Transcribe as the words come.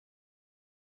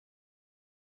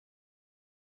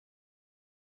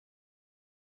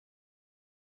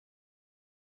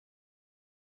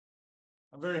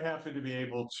I'm very happy to be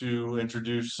able to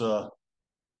introduce Dr.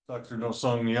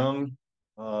 Nosang Myung.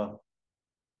 Uh,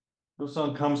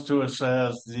 Nosang comes to us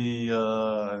as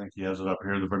I think he has it up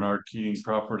here, the Bernard Keating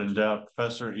Crawford Endowed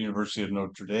Professor at University of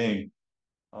Notre Dame.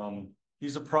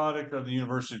 He's a product of the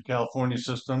University of California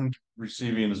system,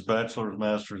 receiving his bachelor's,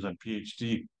 master's, and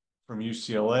PhD from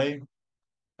UCLA,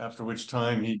 after which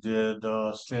time he did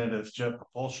stand at Jet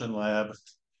Propulsion Lab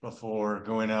before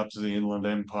going out to the Inland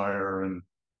Empire and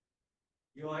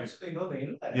You actually know the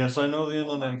internet. yes, I know the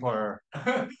Inland Empire,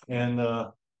 and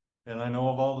and I know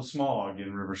of all the smog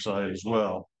in Riverside as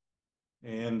well.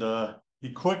 And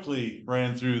he quickly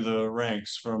ran through the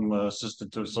ranks from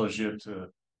assistant to associate to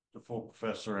full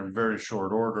professor in very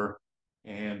short order,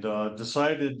 and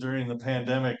decided during the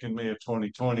pandemic in May of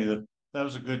 2020 that that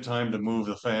was a good time to move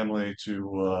the family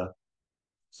to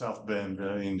South Bend,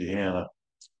 Indiana.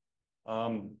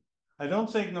 Um, I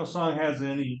don't think No Song has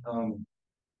any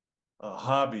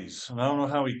hobbies. And I don't know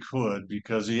how he could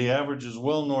because he averages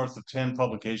well north of 10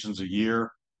 publications a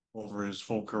year over his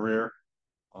full career.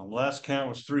 Last count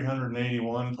was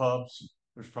 381 pubs.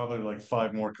 There's probably like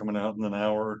five more coming out in an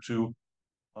hour or two,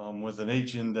 with an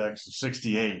H index of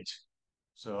 68.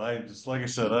 So I just, like I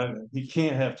said, he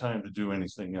can't have time to do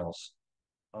anything else.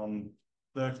 Um,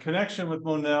 the connection with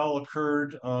Monell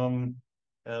occurred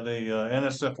at a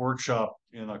NSF workshop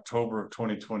in October of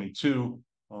 2022.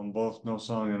 Both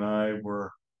Nosong and I were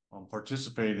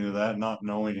participating in that, not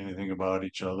knowing anything about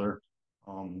each other.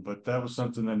 But that was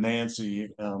something that Nancy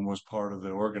was part of the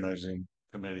organizing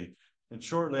committee. And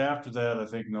shortly after that, I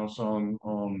think Nosong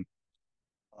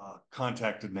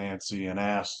contacted Nancy and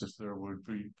asked if there would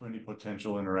be any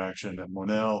potential interaction at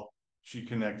Monell. She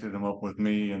connected him up with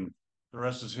me, and the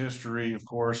rest is history, of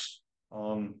course.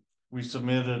 Um, we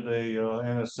submitted a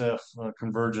NSF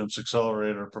Convergence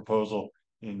Accelerator proposal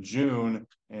in June,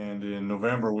 and in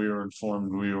November we were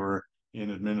informed we were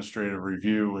in administrative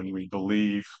review, and we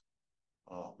believe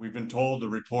we've been told to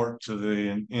report to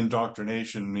the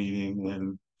indoctrination meeting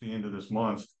in the end of this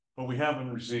month, but we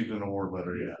haven't received an award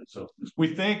letter yet. So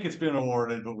we think it's been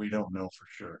awarded, but we don't know for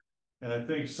sure. And I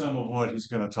think some of what he's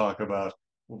going to talk about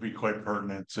will be quite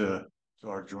pertinent to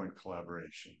our joint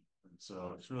collaboration. And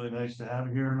so it's really nice to have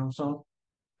you here, Nosong.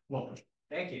 Welcome.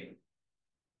 Thank you.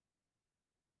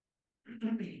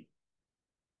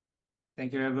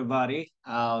 Thank you, everybody.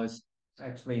 It's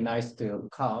actually nice to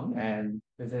come and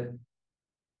visit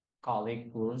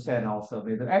colleague groups and also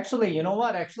visit. Actually, you know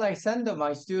what? Actually, I sent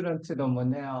my student to the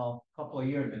Monell a couple of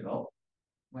years ago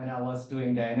when I was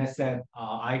doing the NSF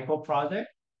ICO project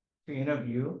to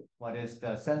interview what is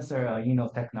the sensor,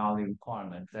 technology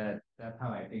requirements. That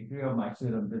time, I think three of my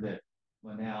students visit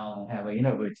Monell and have an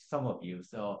interview with some of you.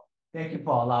 So thank you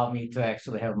for allowing me to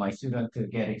actually have my student to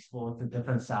get exposed to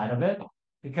different side of it.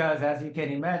 Because as you can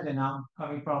imagine, I'm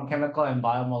coming from chemical and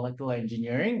biomolecular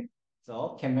engineering.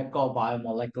 So chemical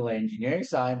biomolecular engineering.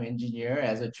 So I'm engineer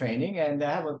as a training, and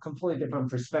I have a completely different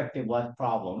perspective what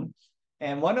problem.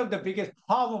 And one of the biggest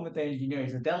problem with the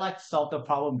engineers is they like to solve the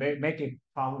problem, make it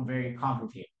problem very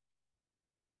complicated,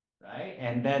 right?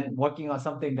 And then working on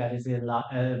something that is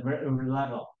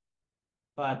level.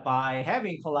 But by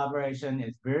having collaboration,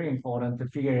 it's very important to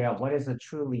figure out what is the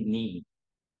truly need.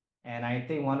 And I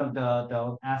think one of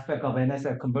the aspect of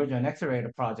NSF Convergent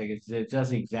Accelerator project is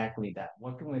just exactly that,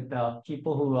 working with the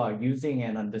people who are using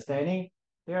and understanding,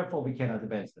 therefore we can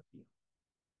advance the field.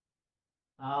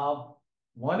 Uh,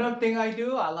 One of the thing I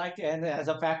do, I like to, and as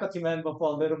a faculty member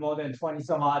for a little more than 20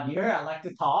 some odd year, I like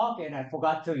to talk and I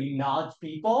forgot to acknowledge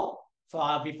people. So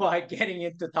before I getting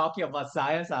into talking about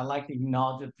science, I like to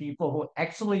acknowledge the people who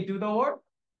actually do the work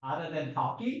other than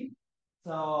talking.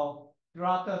 So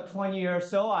throughout the 20 years or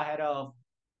so, I had a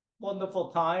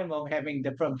wonderful time of having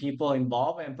different people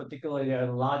involved and particularly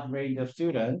a large range of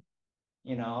students.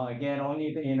 Again,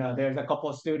 only, there's a couple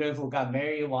of students who got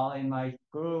married while in my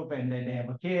group and then they have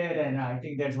a kid. And I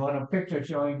think there's one of picture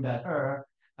showing that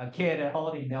a kid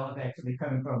holding that was actually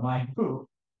coming from my group.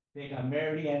 They got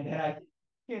married and then I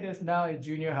kid is now in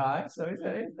junior high. So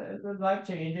it's life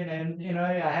changing. And,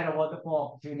 I had a wonderful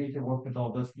opportunity to work with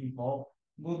all those people.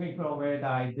 Moving from where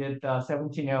I did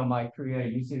 17 years of my career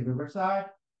at UC Riverside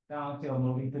down till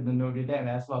moving to the Notre Dame,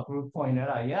 as what group pointed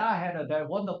out. Yeah, I had that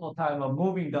wonderful time of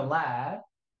moving the lab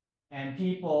and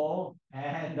people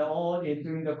and all in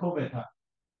during the COVID time.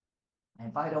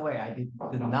 And by the way,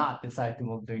 did not decide to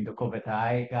move during the COVID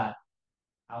time.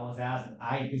 I was asked,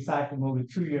 I decided to move it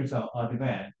 2 years of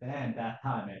advance, and that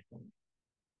time actually.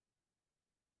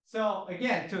 So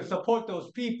again, to support those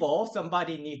people,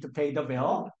 somebody need to pay the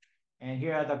bill. And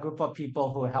here are the group of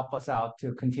people who help us out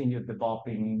to continue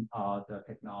developing the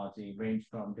technology, range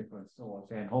from different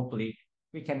sources, and hopefully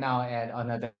we can now add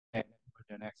another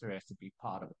X-ray to be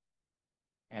part of it.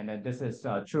 And then this is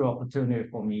a true opportunity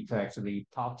for me to actually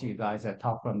talk to you guys and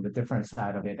talk from the different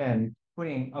side of it and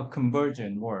putting a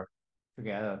conversion work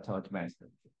together to advance it.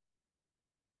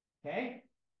 Okay,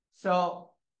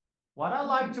 so what I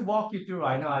like to walk you through,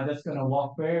 I know I'm just going to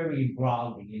walk very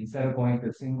broadly instead of going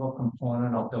to single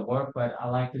component of the work, but I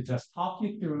like to just talk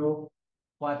you through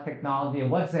what technology,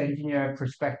 what's the engineer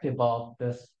perspective of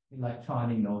this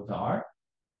electronic nodes are,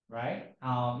 right?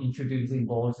 Introducing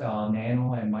both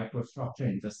nano and microstructure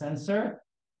in the sensor,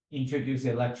 introduce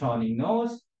electronic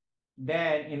nodes.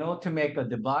 Then, to make a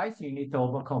device, you need to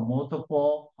overcome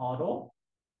multiple hurdles.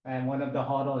 And one of the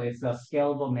hurdle is the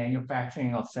scalable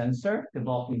manufacturing of sensor,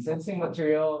 developing sensing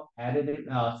material, added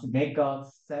to make a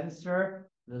sensor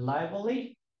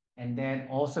reliably, and then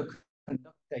also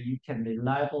conduct that you can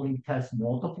reliably test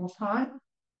multiple times,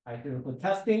 right? Do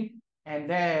testing. And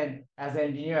then as an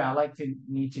engineer, I like to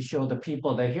need to show the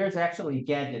people that here's actually a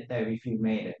gadget that if you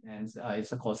made it. And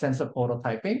it's called sensor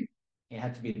prototyping. It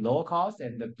had to be low cost.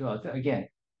 And again,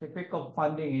 typical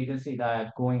funding agency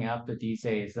that going after these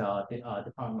days, the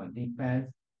Department of Defense,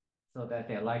 so that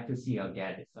they like to see a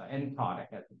gadget. So end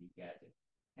product has to be gadget.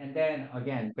 And then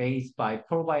again, based by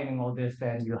providing all this,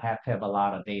 then you have to have a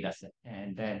lot of data set.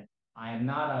 And then I am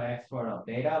not an expert of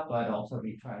data, but also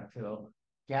we try to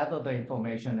gather the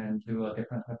information and do a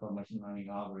different type of machine learning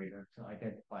algorithm to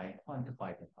identify,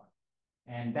 quantify the part.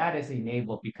 And that is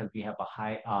enabled because we have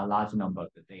a large number of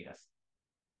the data.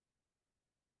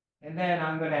 And then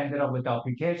I'm going to end it up with the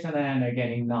application and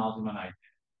getting acknowledgement idea.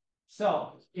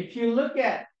 So if you look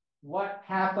at what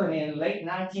happened in late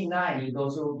 1990,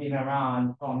 those who've been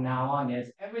around from now on is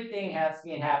everything has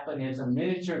been happening is a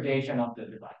miniaturization of the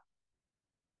device.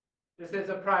 This is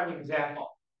a prime example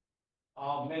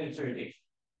of miniaturization.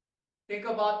 Think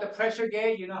about the pressure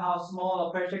gauge. You know how small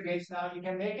a pressure gauge now you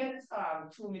can make it?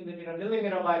 It's 2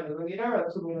 millimeter by millimeter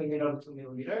or 2 millimeter to 2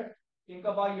 millimeter. Think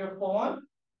about your phone.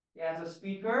 It has a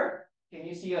speaker. Can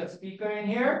you see a speaker in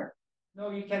here? No,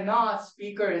 you cannot.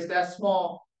 Speaker is that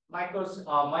small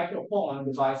microphone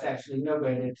device actually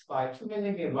integrated by 2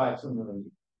 millimeter by 2 millimeter.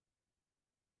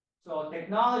 So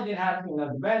technology has been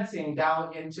advancing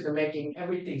down into the making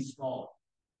everything small,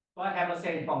 but have the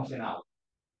same functionality.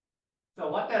 So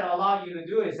what that allows you to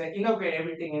do is integrate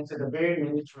everything into the very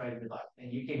miniaturized device,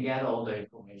 and you can gather all the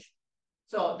information.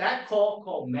 So that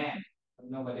called MEM. I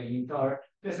don't know whether you heard.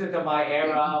 This is my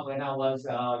era when I was,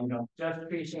 just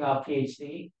finishing a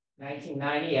PhD,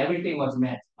 1990. Everything was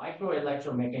MEM,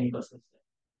 microelectromechanical system,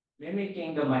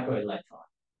 mimicking the microelectron,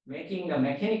 making the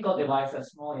mechanical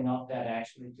devices small enough that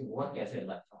actually to work as an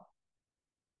electron.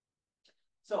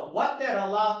 So what that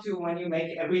allows to when you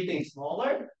make everything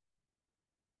smaller,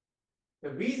 the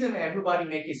reason everybody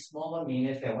make it smaller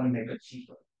means they want to make it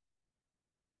cheaper.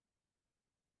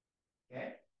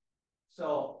 Okay,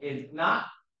 so it's not.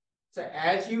 So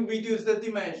as you reduce the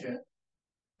dimension,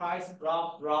 price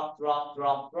drop,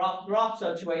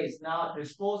 such way it's not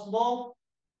disposable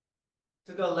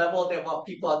to the level that what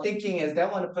people are thinking is they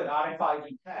want to put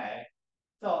RFID tag.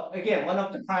 So again, one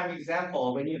of the prime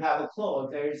example, when you have a clothes,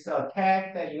 there's a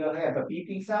tag that you have a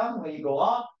beeping sound when you go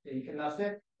up, that you cannot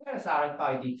sit. There's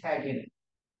RFID tag in it.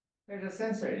 There's a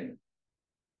sensor in it.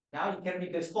 Now it can be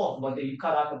disposed, but if you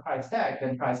cut out the price tag,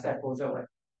 then price tag goes away.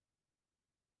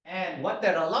 And what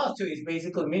that allows to is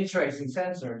basically miniaturizing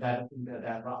sensor that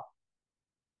route.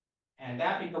 And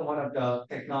that become one of the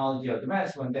technology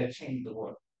advancement that changed the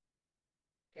world.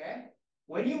 Okay?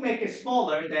 When you make it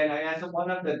smaller, then as one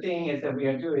of the things that we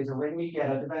are doing is when we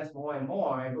get advanced more and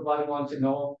more, everybody wants to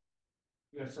know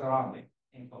your surrounding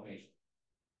information.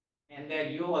 And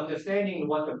then you understanding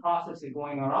what the process is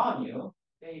going around you,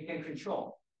 then you can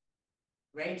control.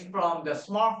 Range from the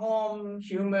smart home,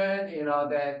 human,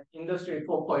 that industry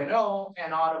 4.0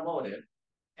 and automotive.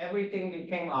 Everything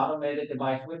became automated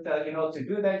device with the, to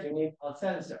do that, you need a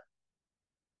sensor,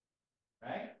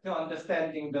 right? To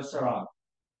understanding the surrounding.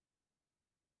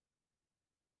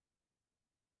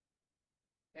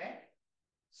 Okay.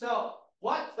 So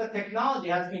what the technology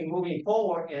has been moving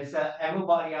forward is that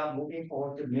everybody are moving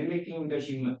forward to mimicking the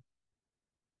human.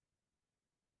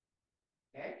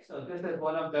 Okay, so this is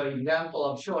one of the example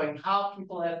of showing how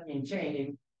people have been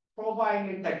changing,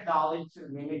 providing technology to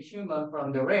mimic human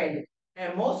from the range.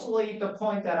 And mostly the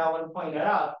point that I want to point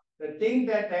out, the thing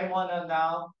that they want to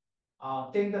now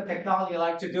think the technology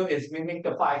like to do is mimic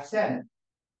the 5 cent.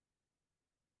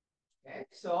 Okay,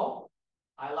 so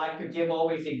I like to give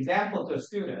always example to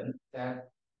students that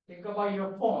think about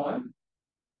your phone,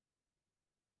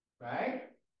 right?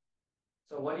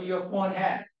 So what do your phone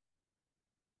have?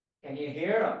 Can you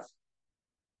hear us?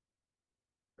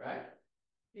 Right?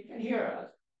 He can hear us.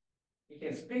 He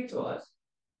can speak to us,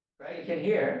 right? He can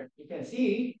hear, he can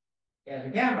see, he has a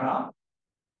camera,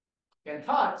 he can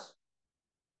touch,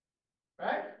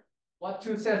 right? What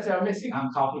two sets are missing?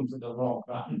 I'm talking to the wrong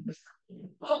one.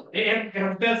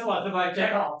 If this was my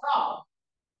general thought,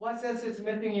 what sense is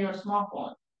missing in your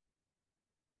smartphone?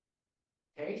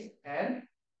 Taste and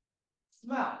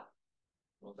smell.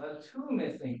 Well, the two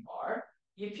missing are,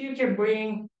 if you can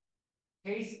bring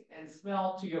taste and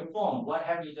smell to your phone, what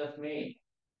have you just made?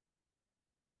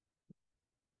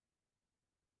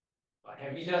 What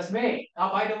have you just made?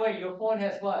 Now, by the way, your phone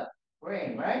has what?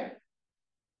 Brain, right?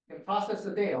 You can process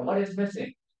the data. What is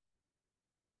missing?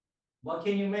 What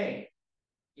can you make?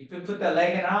 If you put the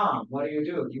leg and arm, what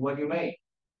do? What do you make?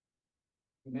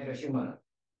 You made a human.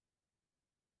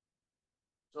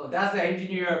 So that's the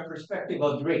engineer perspective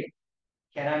of dream.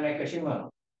 Can I make a human?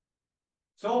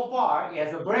 So far, he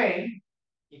has a brain,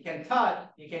 he can touch,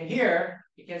 he can hear,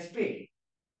 he can speak.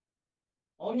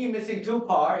 Only missing two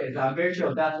parts is I'm very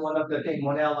sure that's one of the things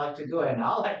Monell like to do, and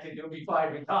I like to do before I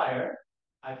retire.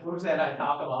 I prove that I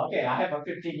talk about, okay, I have a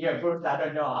 15-year proof, I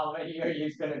don't know how many years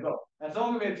it's going to go. As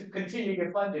long as we continue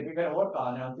to fund it, we're going to work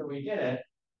on it until we get it.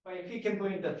 But if you can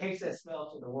bring the taste and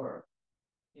smell to the world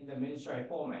in the ministry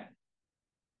format,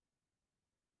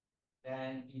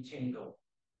 then you change the world.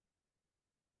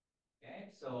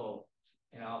 Okay, so,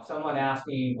 someone asked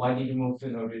me, why did you move to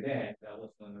Notre Dame? That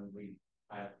was when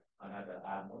I have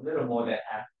a little more than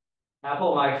half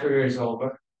of my career is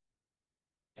over.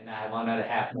 And I have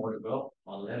 1.5 more to go,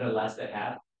 or a little less than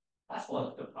half. That's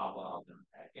what the problem of them.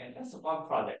 Again, that's one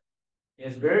project.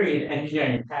 It's very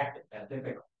engineering tactic and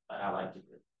difficult, but I like to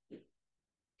do.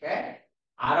 Okay?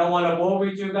 I don't want to bore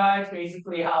with you guys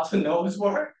basically how the nodes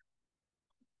work.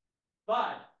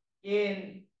 But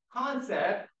in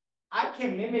concept, I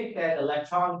can mimic that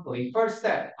electronically. First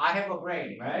step, I have a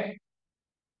brain, right?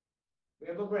 We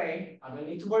have a brain. I don't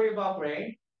need to worry about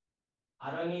brain. I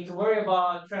don't need to worry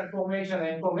about transformation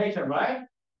and information, right?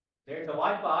 There's a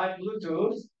Wi-Fi,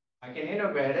 Bluetooth. I can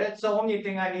integrate it. So only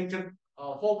thing I need to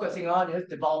focusing on is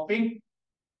developing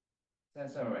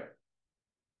sensor array.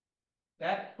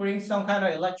 That brings some kind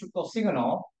of electrical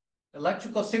signal.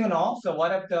 Electrical signal. So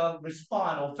what if the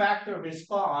response or factor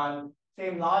response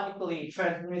same logically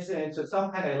transmitted into some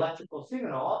kind of electrical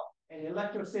signal, and the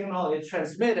electrical signal is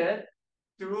transmitted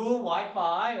through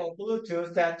Wi-Fi or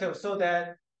Bluetooth so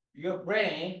that your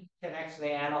brain can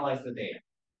actually analyze the data.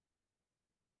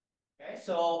 Okay,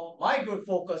 so my group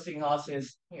focusing us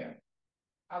is here.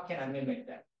 How can I mimic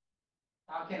that?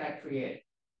 How can I create it?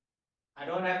 I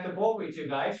don't have to bore with you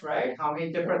guys, right? How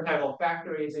many different type of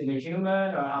factories in the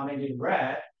human or how many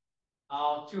red?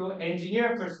 To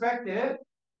engineer perspective,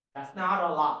 that's not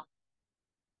a lot.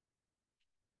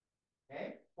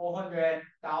 Okay,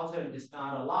 400,000 is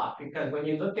not a lot because when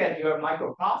you look at your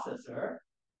microprocessor,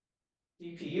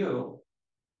 CPU,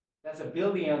 that's a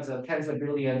billions of tens of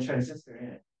billion transistor in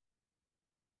it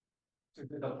to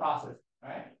do the process,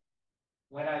 right?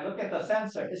 When I look at the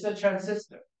sensor, it's a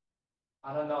transistor.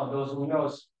 I don't know, those who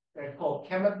knows, they're called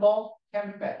chemical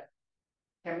field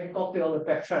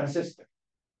effect transistor.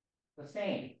 The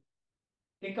same.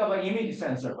 Think of an image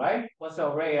sensor, right? What's the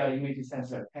array of image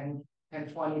sensor?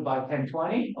 1020 by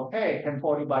 1020? Okay,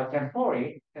 1040 by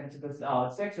 1040, 10 to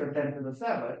the 6 or 10 to the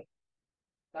 7.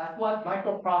 That's what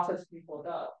microprocess people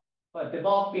do. But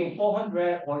developing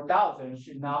 400 or 1,000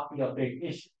 should not be a big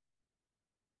issue.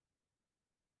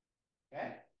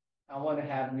 Okay? I want to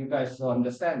have you guys to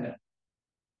understand that.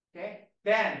 Okay?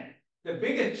 Then the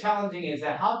biggest challenging is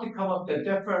that how to come up with a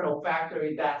different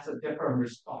factory that's a different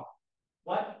response.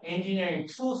 What engineering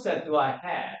tool set do I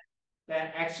have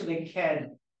that actually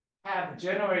can have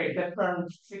generate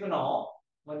different signal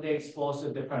when they expose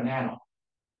to different animal?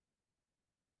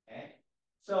 Okay.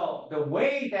 So the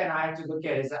way that I have to look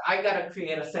at it is that I gotta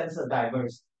create a sense of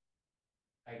diversity.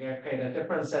 I gotta create a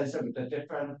different sensor with a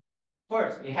different.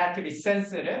 First, it had to be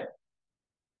sensitive,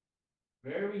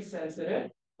 very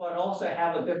sensitive, but also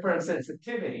have a different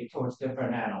sensitivity towards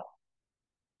different animals.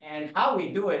 And how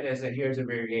we do it is that here's a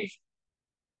variation.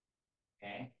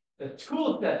 Okay. The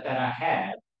tool set that I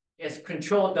have is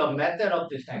control the method of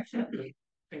detection,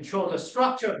 control the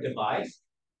structure of device,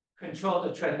 control the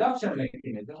transduction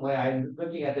mechanism, where I'm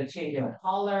looking at the change in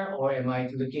color, or am I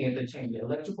looking at the change in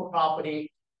electrical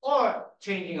property, or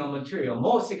changing a material.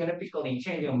 Most significantly,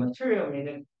 changing a material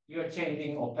meaning you're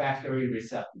changing a factory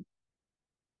receptor.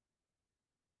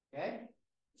 Okay,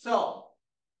 so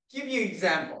give you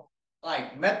example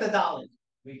like methodology.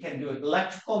 We can do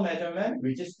electrical measurement,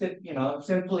 resistive,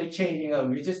 simply changing a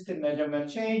resistive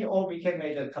measurement change, or we can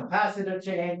make a capacitor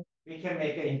change, we can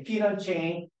make an impedance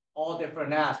change, all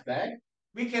different aspects.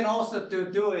 We can also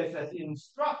do is that in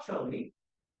structurally,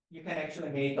 you can actually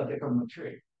make a different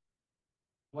material.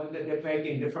 When they're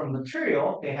making different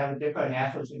material, they have a different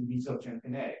absorption, desorption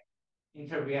kinetic,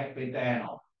 interact with the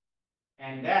anode.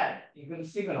 And that you can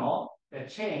signal the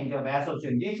change of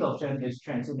absorption, desorption is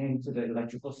transmitting to the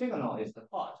electrical signal is the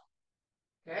cause.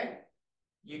 Okay?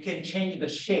 You can change the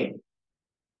shape.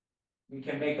 You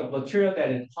can make a material that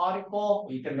is particle,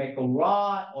 you can make a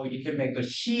rod, or you can make a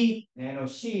sheet, nano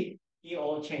sheet. You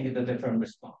all change the different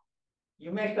response.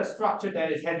 You make a structure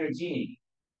that is heterogeneous,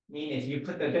 meaning you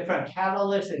put the different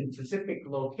catalysts in specific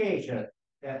location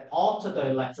that alter the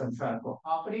electron transport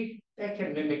property that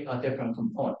can mimic a different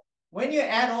component. When you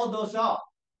add all those up,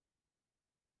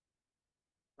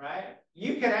 right,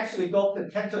 you can actually go up to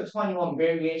 10 to 21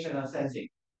 variation of sensing.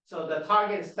 So the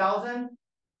target is 1,000.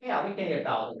 Yeah, we can get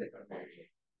 1,000 different variations.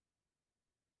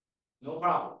 No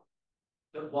problem.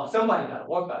 Well, somebody got to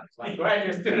work on it. Like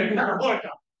graduate student got to work on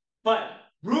it. But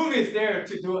room is there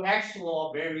to do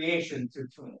actual variation to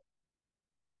tune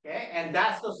it. Okay, and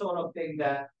that's the sort of thing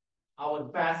that I was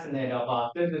fascinated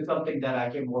about. This is something that I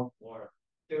can work for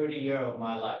 30 years of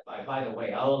my life. By the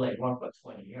way, I only work for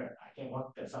 20 years. I can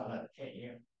work for another 10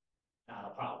 years.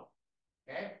 Not a problem.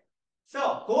 Okay.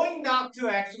 So going down to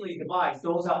actually device,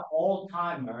 those are all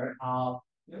timer.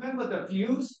 Remember the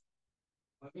fuse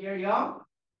when we are young?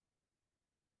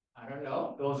 I don't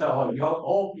know. Those are all young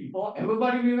old people.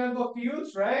 Everybody remember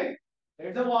fuse, right?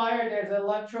 There's a wire, there's an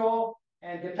electrode,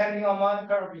 and depending on one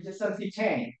current resistance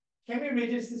change. Chemical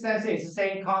resistance is the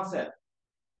same concept.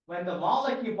 When the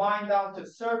molecule bind down to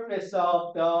the surface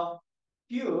of the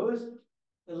fuse,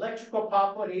 electrical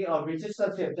property or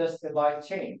resistance of this device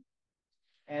change.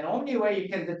 And only way you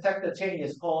can detect the change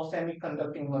is called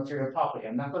semiconducting material property.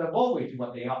 I'm not going to go into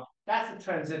what they are. That's a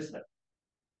transistor.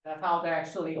 That's how they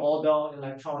actually all the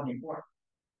electronic work.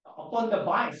 Upon the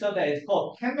bind, so that it's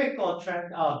called chemical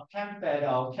chem-fed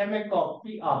or chemical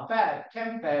fed.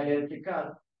 Chem-fed is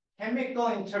because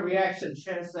chemical interaction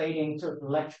translating to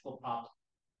electrical property.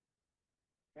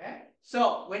 Okay,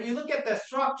 so when you look at the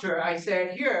structure, I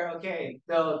said here, okay,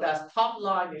 so that top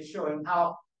line is showing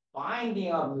how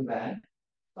binding of event,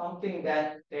 something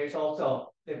that there's also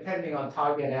depending on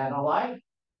target analyte,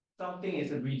 something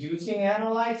is reducing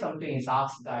analyte, something is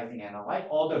oxidizing analyte.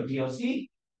 All the VOC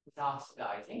is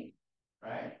oxidizing,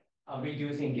 right?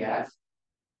 Reducing gas,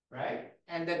 right?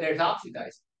 And then there's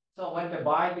oxidizing. So when the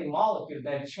binding molecule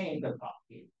then change the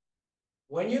property.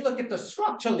 When you look at the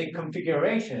structurally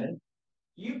configuration,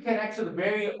 you can actually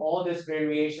vary all this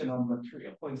variation of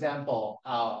material. For example,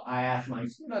 I asked my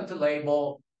student to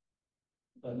label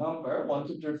the number 1,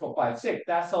 2, 3, 4, 5, 6.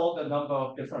 That's all the number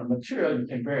of different material you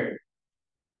can vary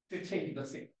to change the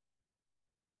signal,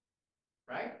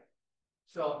 right?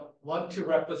 So 1 to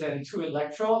represent 2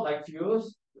 electrode, like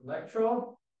fuse,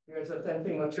 electrode. Here's a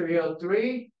sensing material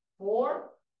 3, 4.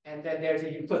 And then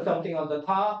you put something on the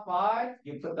top, 5.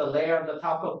 You put the layer on the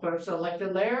top of first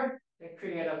selected layer. They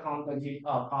create a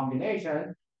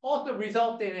combination. Also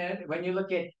resulting in, when you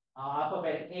look at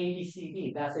alphabet A, B, C,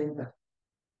 D, that's interesting.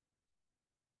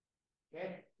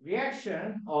 Okay.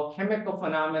 Reaction or chemical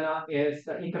phenomena is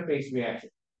the interface reaction.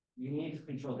 You need to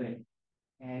control them.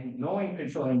 And knowing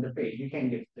control interface, you can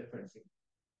get differences.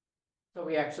 So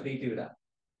we actually do that.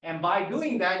 And by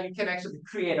doing that, you can actually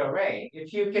create an array.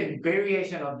 If you can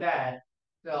variation of that,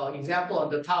 so example on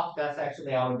the top, that's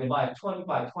actually our device 20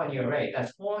 by 20 array.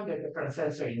 That's 400 different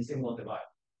sensors in a single device.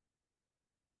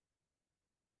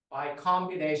 By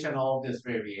combination of this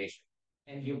variation.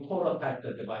 And you prototype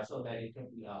the device so that it can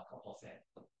be a couple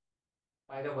cents.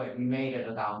 By the way, we made it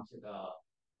down to the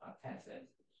 10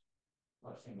 cents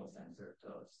or single sensor.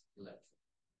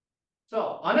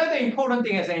 So another important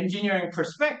thing is engineering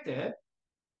perspective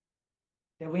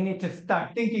that we need to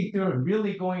start thinking through,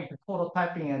 really going to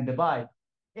prototyping and device.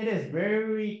 It is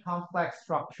very complex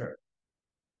structure.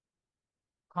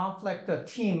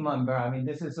 Complex team member. I mean,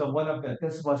 this is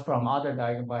this was from other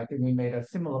diagram, but I think we made a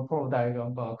similar pro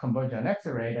diagram for convergent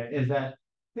accelerator. Is that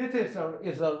this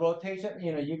is a rotation?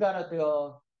 You know, you gotta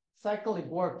do cyclic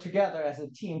work together as a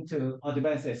team to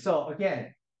advance it. So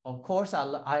again, of course,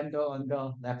 I'm on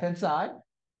the left hand side.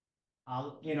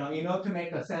 In order to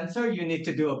make a sensor, you need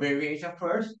to do a variation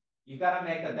first. You gotta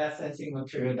make a depth sensing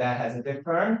material that has a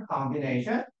different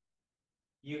combination.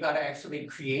 You gotta actually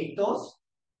create those.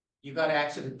 You gotta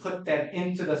actually put them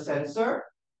into the sensor.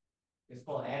 It's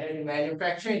called additive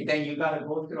manufacturing. Then you gotta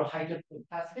go through hydrogen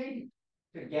testing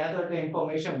to gather the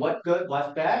information, what's good,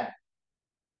 what's bad.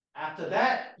 After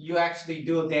that, you actually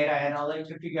do data analytics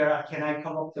to figure out, can I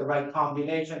come up with the right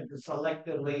combination to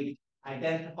selectively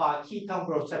identify ketone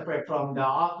group separate from the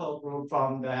alkyl group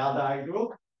from the aldehyde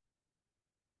group.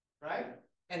 right?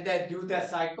 And then do that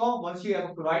cycle. Once you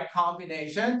have the right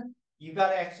combination, you got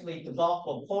to actually develop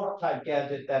a prototype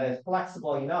gadget that is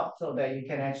flexible enough so that you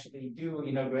can actually do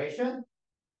integration,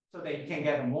 so that you can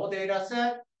get a more data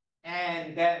set.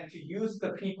 And then to use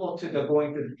the people to the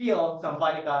going to the field,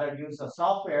 somebody got to use the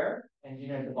software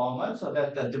engineer development so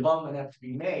that the development has to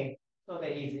be made so that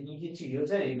it's easy to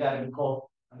use it. You got to call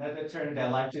another term that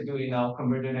I like to do,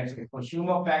 converted actually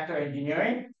consumer factor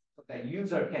engineering, so that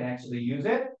user can actually use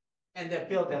it and then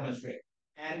field demonstrate.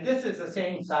 And this is the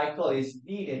same cycle is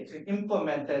needed to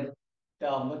implement the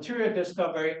material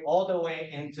discovery all the way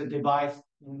into device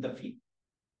in the field.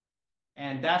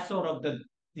 And that's sort of the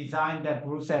design that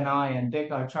Bruce and I and Dick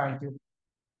are trying to,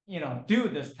 do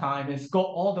this time is go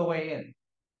all the way in,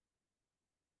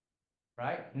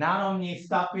 right? Not only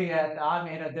stopping at I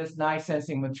made this nice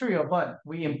sensing material, but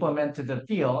we implemented the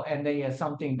field and they are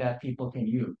something that people can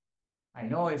use. I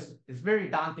know it's very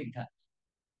daunting task.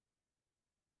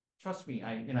 Trust me,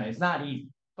 it's not easy,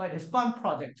 but it's fun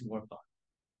project to work on.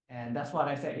 And that's what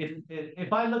I said.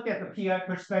 If I look at the PI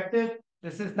perspective,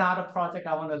 this is not a project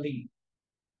I want to lead.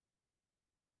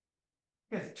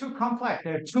 It's too complex.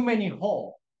 There are too many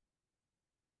holes.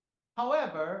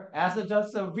 However, as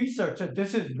just a researcher,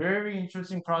 this is very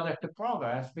interesting project to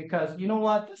progress because you know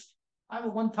what? I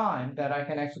have one time that I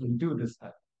can actually do this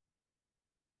stuff.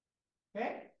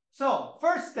 Okay, so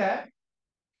first step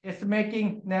is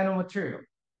making nanomaterial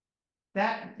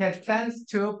that extends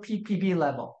to ppb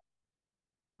level,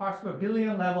 parts per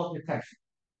billion level detection.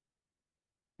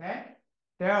 Okay,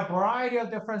 there are a variety of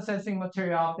different sensing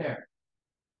material out there.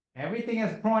 Everything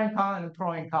is pro and con and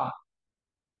pro and con.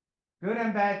 Good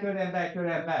and bad, good and bad, good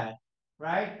and bad,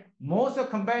 right? Most of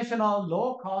conventional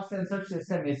low-cost sensor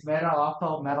system is metal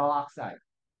octal metal oxide,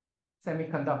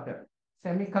 semiconductor.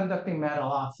 Semiconducting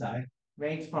metal oxide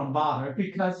range from bother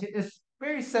because it is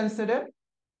very sensitive.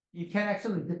 You can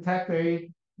actually detect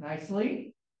very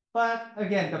nicely. But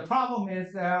again, the problem is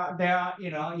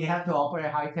you have to operate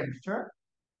high temperature,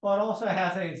 but also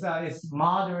it's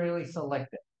moderately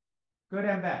selective, good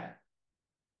and bad.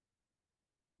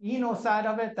 Side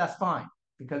of it, that's fine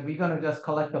because we're going to just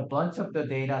collect a bunch of the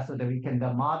data so that we can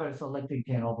the moderate selective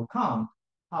can overcome.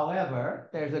 However,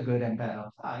 there's a good and bad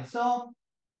side. So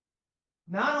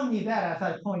not only that, as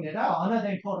I pointed out, another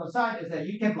important side is that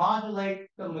you can modulate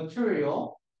the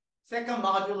material. Second,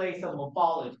 modulate the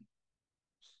morphology.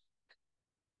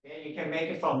 Okay, you can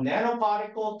make it from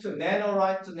nanoparticle to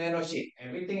nanorod to nanosheet.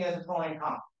 Everything is pro and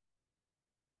con.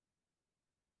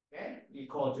 Okay, we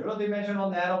call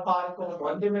zero-dimensional nanoparticle,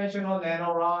 one-dimensional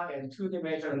nanorod, and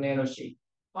two-dimensional nanosheet.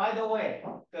 By the way,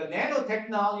 the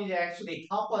nanotechnology actually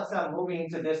help us out moving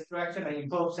into this direction and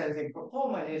improve sensing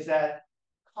performance is that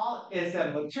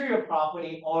a material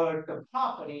property or the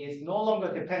property is no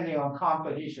longer depending on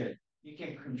composition. You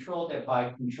can control that by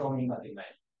controlling a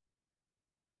dimension.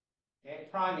 A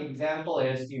prime example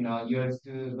is, you have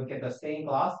to look at the stained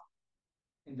glass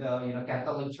in the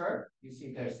Catholic Church. You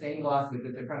see there's stained glass with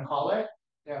a different color.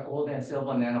 There are gold and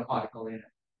silver nanoparticle in it,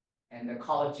 and the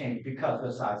color change because of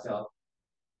the size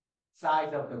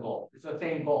of the gold. It's the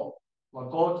same gold.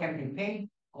 Well, gold can be pink,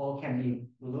 gold can be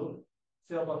blue,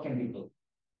 silver can be blue.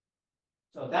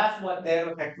 So that's what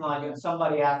nanotechnology. And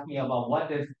somebody asked me about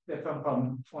what is different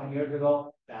from 20 years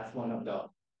ago. That's one of those.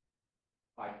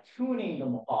 By tuning the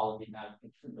morphology, now you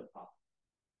can tune the problem.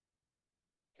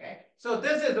 Okay, so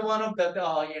this is one of the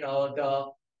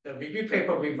review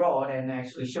paper we wrote and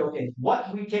actually showcase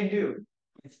what we can do,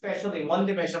 especially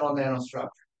one-dimensional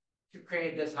nanostructure, to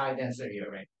create this high density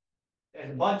array.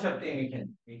 There's a bunch of things we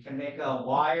can. We can make a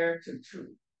wire to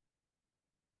tube.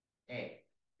 Okay,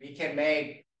 we can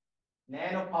make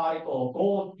nanoparticle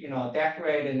gold,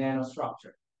 decorated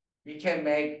nanostructure. We can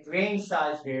make grain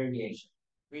size variation.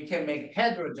 We can make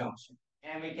heterojunction,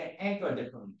 and we can anchor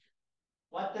different.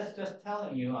 What that's just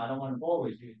telling you, I don't want to bore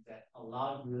with you, that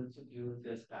allow you to do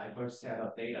this diverse set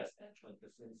of data sets with the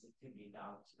sensitivity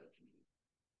down to the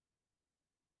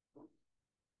PV.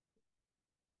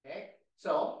 Okay,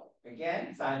 so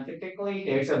again, scientifically,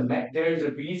 there's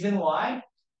a reason why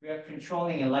we are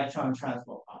controlling electron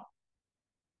transport power.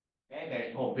 Okay,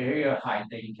 there's called barrier height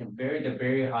that you can vary the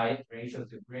barrier height ratio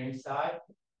to grain size,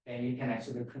 and you can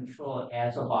actually control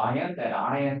as of ion, that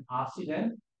ion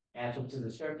oxygen atom to the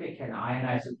circuit can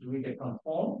ionize in three different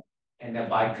forms, and then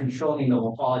by controlling the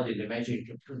morphology dimension, you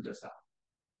can prove this out.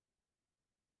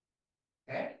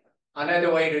 Okay.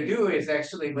 Another way to do is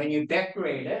actually when you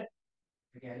decorate it,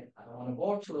 again, I don't want to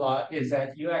go too long, is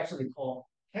that you actually call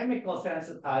chemical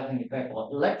sensitizing effect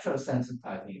or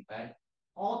electrosensitizing effect,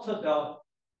 alter the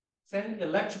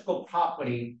electrical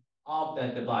property of the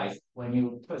device when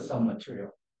you put some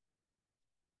material.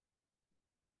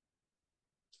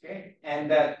 Okay, and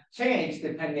that change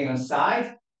depending on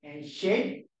size and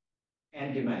shape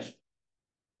and dimension.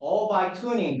 All by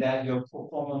tuning that your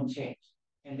performance change.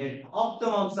 And the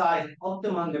optimum size,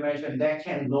 optimum dimension, that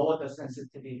can lower the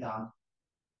sensitivity down.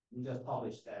 We just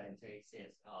published that in today's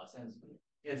sensitivity.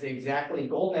 It's exactly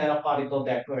gold nanoparticle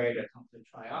decorator comes with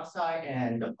trioxide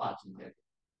and the platinum.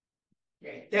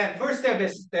 Okay, then first step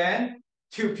is then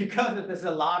to, because there's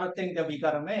a lot of things that we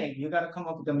gotta make, you gotta come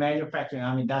up with the manufacturing.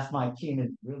 I mean, that's my team is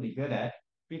really good at,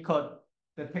 because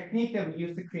the technique that we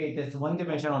use to create this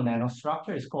one-dimensional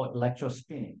nanostructure is called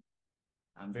electrospinning.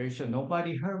 I'm very sure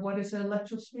nobody heard what is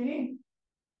electrospinning.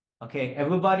 Okay,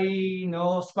 everybody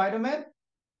know Spider-Man?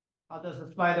 How does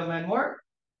the Spider-Man work?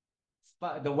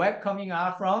 The web coming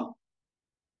out from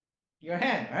your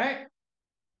hand, right?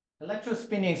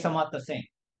 Electrospinning is somewhat the same.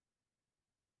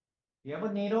 You have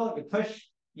a needle, you push,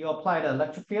 you apply the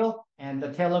electric field, and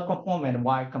the Taylor component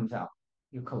wire comes out.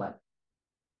 You collect.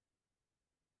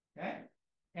 Okay?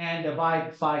 And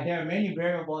by there are many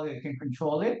variables that can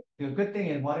control it. The good thing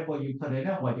is whatever you put in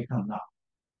it, what it comes out.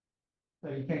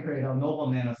 So you can create a novel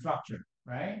nanostructure,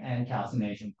 right? And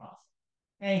calcination process.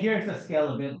 And here's the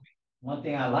scalability. One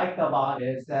thing I liked about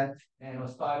it is that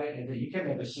nanostructure is that you can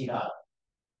make a sheet out of it.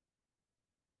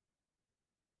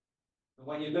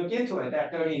 When you look into it,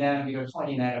 that 30 nanometer,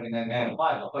 20 nanometer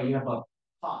nanofiber, but you have a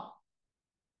pop.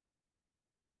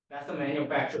 That's the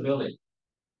manufacturability.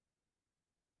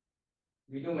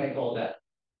 We do make all that.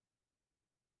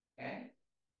 Okay.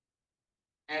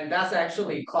 And that's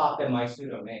actually clock that my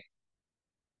student made.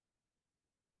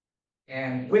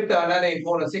 And with the another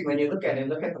important thing, when you look at it,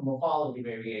 look at the morphology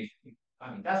variation.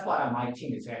 I mean, that's why my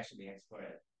team is actually expert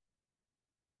at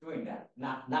doing that,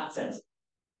 not sensing.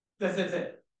 This is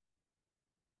it.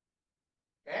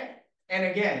 Okay? And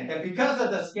again, because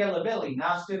of the scalability,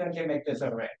 now student can make this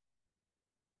array.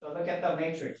 So look at the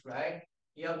matrix, right?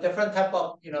 You have different type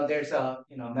of, there's a,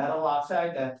 metal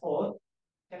oxide that holds,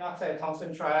 tin oxide,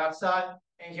 tungsten trioxide,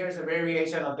 and here's a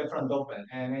variation of different dopant.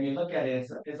 And when you look at it,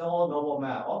 it's all noble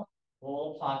metal,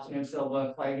 gold, platinum,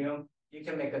 silver, palladium. You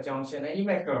can make a junction and you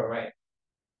make an array.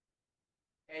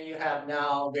 And you have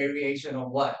now variation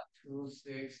of what? 2,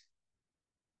 6,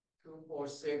 2, 4,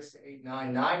 6, 8,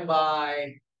 9, 9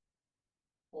 by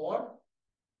 4.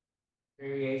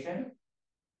 Variation.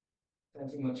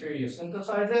 Sensing material, you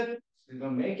synthesize it. So you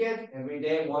don't make it every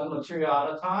day, one material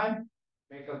at a time.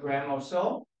 Make a gram or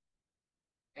so.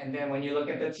 And then when you look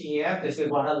at the TEF, this is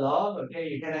what I love. Okay,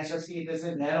 you can actually see this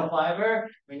is nanofiber.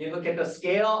 When you look at the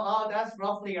scale, oh, that's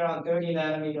roughly around 30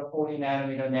 nanometer, 40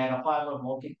 nanometer nanofiber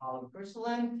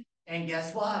multi-polycrystalline. And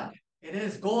guess what? It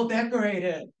is gold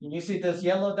decorated. And you see this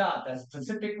yellow dot that's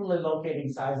specifically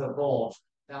locating size of gold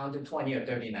down to 20 or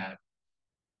 30 nanometers.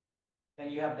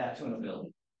 Then you have that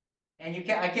tunability. And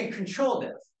I can control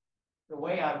this the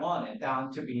way I want it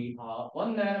down to be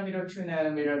 1 nanometer, 2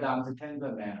 nanometer, down to tens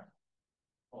of nanometers.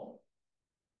 Oh.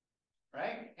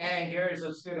 Right? And here is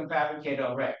a student fabricator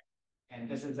array. And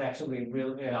this is actually a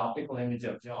real optical image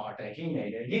of John that he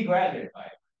made it. He graduated by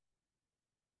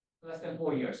less than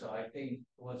 4 years. So I think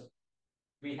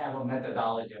we have a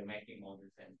methodology of making all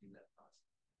these things in that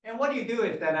process. And what you do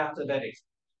is then after that,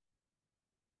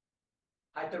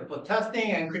 high throughput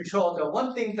testing and control. The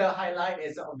one thing to highlight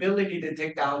is the ability to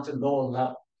take down to lower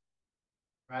level.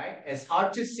 Right? It's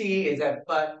hard to see is that,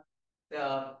 but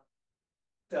the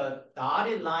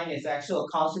dotted line is actual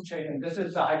concentration. This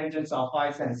is the hydrogen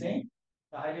sulfide sensing.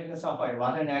 The hydrogen sulfide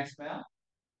rather than smell,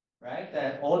 right?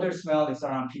 The older smell is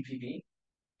around ppb.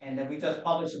 And then we just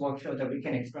published a work show that we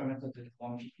can experiment with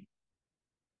 1 ppb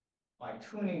by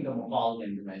tuning the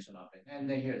volume dimension of it. And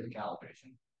then here's the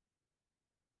calibration.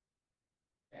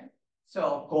 Okay.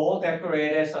 So gold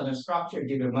decorated, so the structure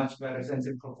give you much better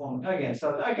sensing performance.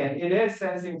 Again, it is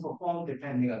sensing performance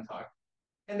depending on target.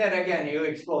 And then again, you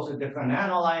expose a different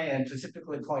analyte and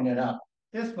specifically pointed out,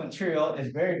 this material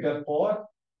is very good for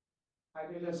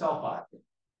hydrogen sulfide,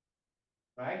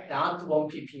 right? Down to 1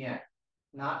 ppm,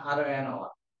 not other analyte.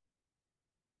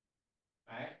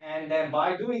 Right? And then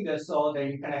by doing this, so that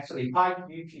you can actually,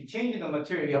 if you change the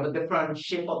material, you have a different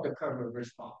shape of the curve of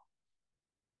response.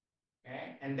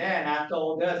 Okay, and then after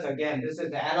all this, again, this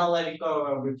is the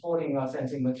analytical reporting of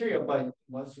sensing material. But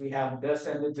once we have this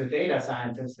send it to data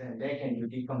scientists, then they can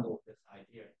decompose this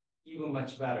idea even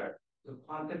much better to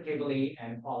quantitatively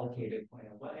and qualitative point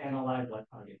of what analyze, what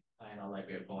target analyze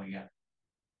we're going at.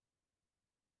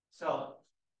 So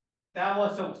that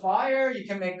was so prior. You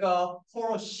can make a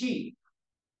porous sheet.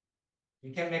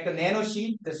 You can make a nano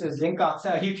sheet. This is zinc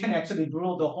oxide. You can actually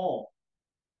drill the hole.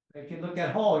 If you look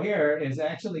at hole here, is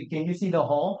actually, can you see the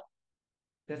hole?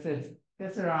 This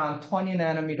This is around 20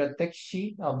 nanometer thick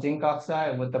sheet of zinc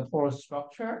oxide with the porous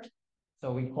structure.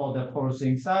 So we call the porous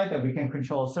zinc side that we can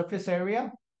control surface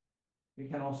area. We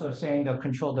can also say to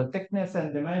control the thickness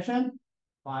and dimension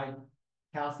by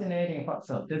calcinating.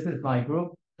 So this is my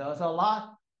group, does a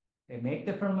lot. They make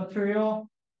different material.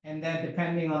 And then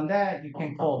depending on that, you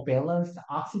can call balance,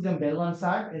 oxygen balance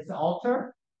side is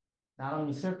altered. Not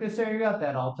only surface area,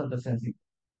 that alter the sensing.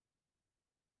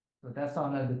 So that's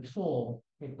under the tool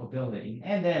capability.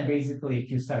 And then basically,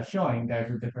 if you start showing,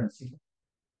 there's a different signal.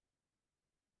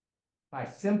 By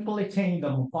simply changing the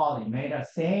morphology, made the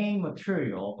same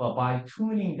material, but by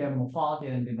tuning the morphology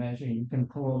and dimension, you can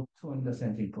tune the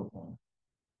sensing performance.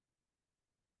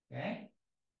 Okay.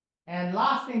 And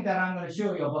last thing that I'm going to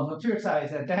show you about material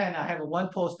size, and then I have one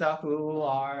postdoc who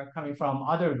are coming from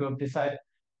other group decided,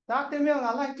 Dr. Myung,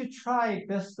 I'd like to try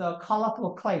this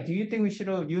colorful clay. Do you think we should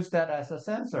use that as a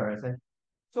sensor? I said,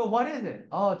 so what is it?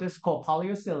 Oh, this is called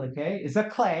polysilicate. It's a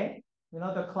clay,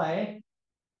 the clay,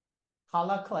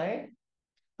 color clay.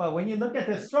 But when you look at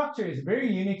the structure, it's a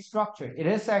very unique structure. It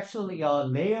is actually a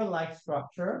layer-like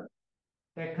structure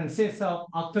that consists of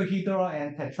octahedral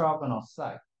and tetragonal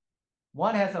site.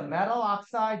 One has a metal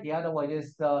oxide, the other one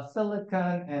is the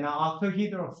silicon and an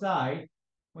octahedral side.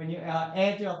 When you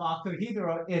edge of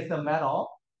octahedral is the metal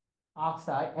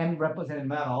oxide, M represents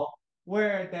metal,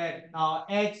 where that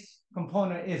edge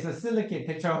component is a silicate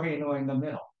tetrahedral in the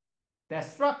middle.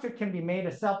 That structure can be made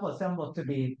self-assembled to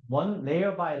be one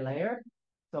layer by layer.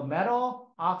 So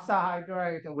metal oxide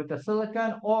hydride with the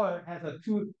silicon, or has a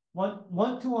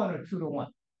 1:1 or 2:1.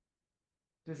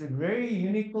 This is very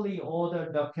uniquely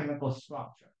ordered the chemical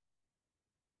structure,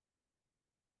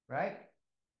 right?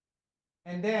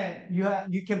 And then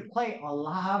you can play a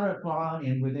lot of ground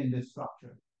in within this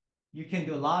structure. You can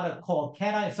do a lot of called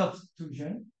cation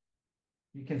substitution.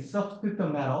 You can substitute the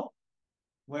metal,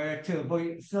 where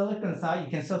to silicon side, you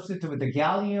can substitute with the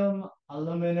gallium,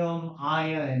 aluminum,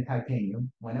 iron, and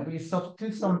titanium. Whenever you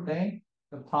substitute something,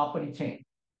 the property change.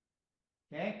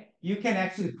 Okay, you can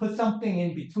actually put something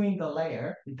in between the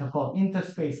layer, it's called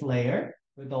interspace layer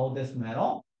with all this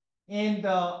metal. And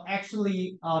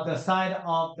actually, the side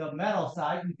of the metal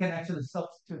side, you can actually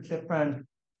substitute different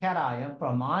cation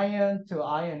from iron to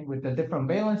iron with a different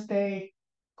valence state,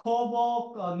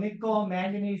 cobalt, nickel,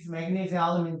 manganese, magnesium,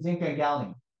 aluminum, zinc, and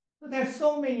gallium. So there's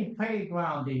so many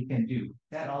playground that you can do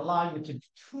that allow you to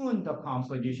tune the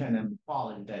composition and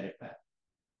quality that effect.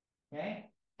 Okay,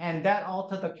 and that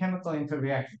alters the chemical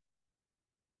interaction.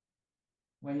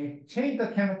 When you change the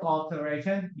chemical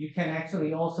alteration, you can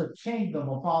actually also change the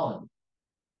morphology.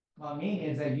 What I mean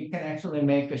is that you can actually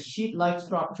make a sheet-like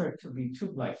structure to be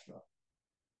tube-like structure.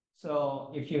 So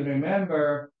if you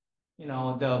remember,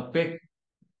 the big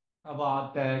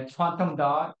about the quantum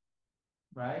dot,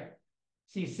 right?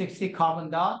 C60 carbon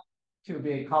dot to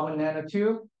be carbon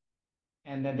nanotube,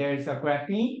 and then there's a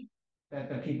graphene that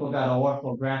the people got award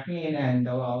for graphene and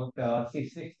the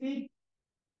C60.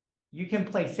 You can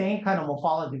play same kind of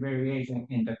morphology variation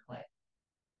in the clay,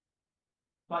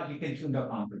 but you can tune the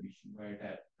composition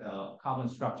where the carbon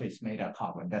structure is made of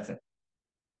carbon. That's it.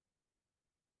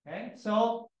 Okay,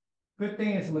 so good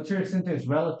thing is material synthesis is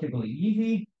relatively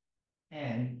easy,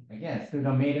 and again,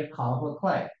 student made it colorful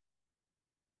clay.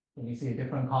 Can you see a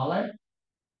different color?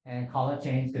 And color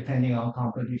change depending on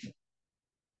composition.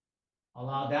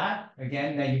 Allow that.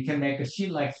 Again, that you can make a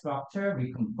sheet-like structure.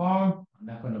 We confirm. I'm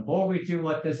not going to bore with you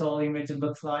what this whole image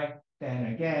looks like. Then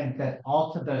again, that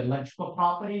alter the electrical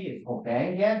property is called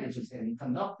band gap, which is any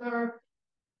conductor.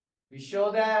 We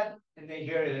show that, and then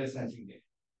here it is sensing data.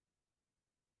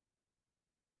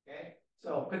 Okay.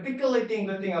 So particularly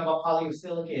good thing about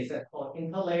polysilicate is that called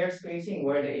interlayer spacing,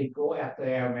 where they go after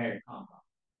aromatic compound.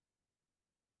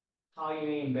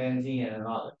 Toluene, benzene, and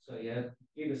others. So yeah,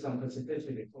 give you some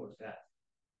specificity towards that.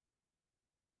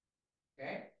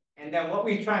 Okay, and then what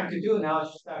we're trying to do now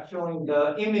is start showing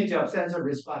the image of sensor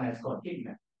response called heat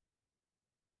map.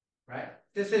 Right?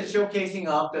 This is showcasing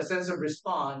of the sensor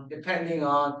response depending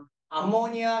on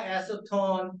ammonia,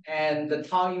 acetone, and the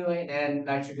toluene and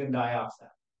nitrogen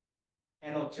dioxide,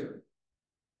 NO2.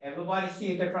 Everybody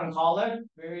see a different color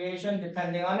variation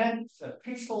depending on it. So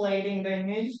pixelating the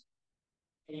image.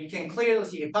 And you can clearly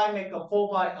see if I make a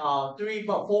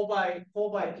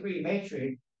 4x3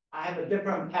 matrix, I have a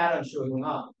different pattern showing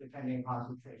up depending on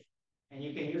concentration. And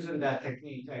you can use that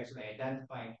technique to actually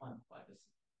identify and quantify this.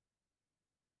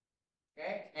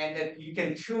 Okay, and then you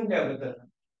can tune that with the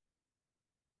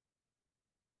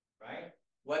right.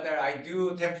 Whether I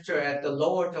do temperature at the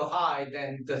lower to high,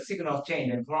 then the signal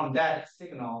change, and from that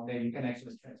signal, then you can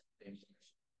actually transfer the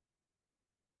information.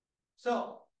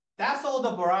 So that's all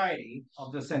the variety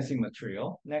of the sensing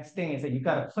material. Next thing is that you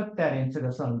got to put that into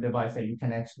the some device that you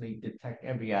can actually detect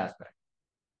every aspect.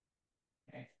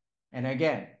 Okay? And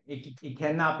again, it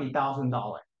cannot be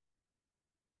 $1,000.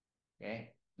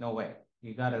 Okay, no way.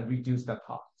 You got to reduce the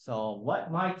cost. So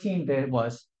what my team did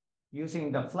was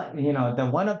using the the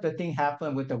one of the thing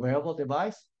happened with the wearable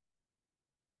device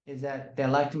is that they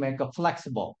like to make a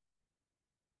flexible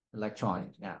electronic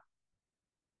now,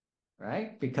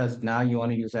 right? Because now you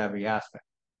want to use every aspect.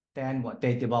 Then what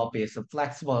they develop is a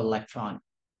flexible electronic.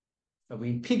 So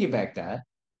we piggyback that.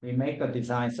 We make a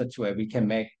design such a way we can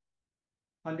make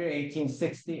 118,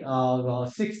 60,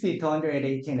 60 to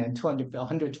 118 and 200,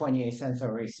 128 sensor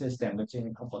array system, which in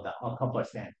a couple of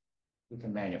cents we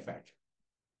can manufacture.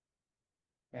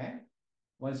 Okay.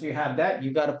 Once you have that,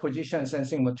 you got a position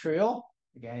sensing material.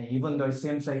 Again, even though it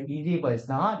seems like easy, but it's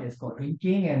not. It's called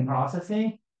inking and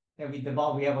processing. And we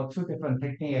have two different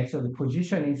techniques actually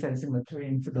positioning sensing material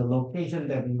into the location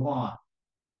that we want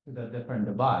to the different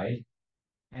device.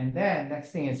 And then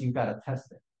next thing is you got to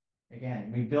test it.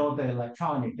 Again, we build the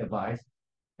electronic device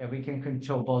that we can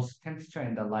control both temperature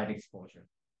and the light exposure.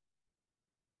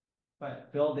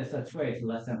 But build this such way is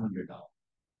less than $100.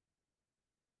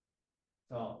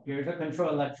 So here's a control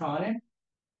electronic,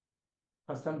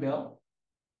 custom built,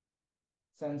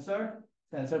 sensor.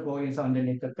 Sensor goes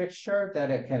underneath the fixture that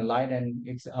it can light and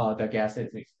the gases.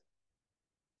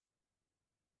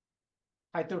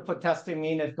 High throughput testing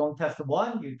means don't test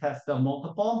one, you test the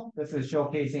multiple. This is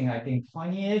showcasing, I think,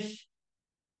 20-ish,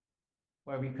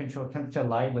 where we control temperature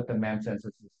light with the MEM sensor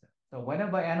system. So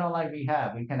whenever analyte we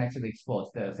have, we can actually expose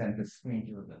the sensor screen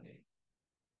to the data.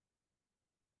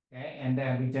 Okay, and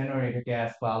then we generate a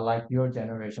gas file like your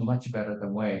generation, much better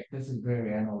than Wave. This is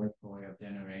very analytical way of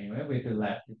generating. We do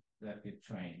left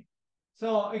train.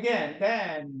 So again,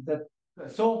 then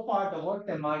so far the work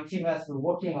that my team has been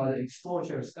working on the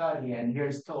exposure study, and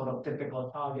here's total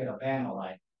typical target of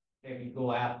analyte that we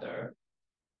go after.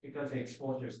 Because the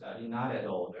exposure study, not at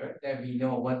older, then we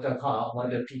know what the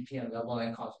ppm level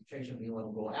and concentration we want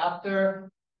to go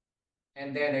after.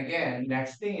 And then again,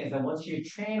 next thing is that once you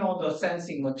train all the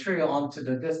sensing material onto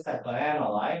this type of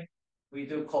analyte, we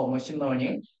do called machine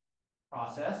learning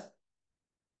process.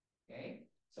 Okay,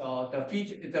 so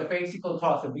the basic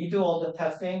process, we do all the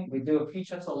testing, we do a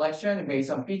feature selection. Based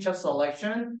on feature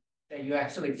selection, that you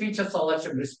actually feature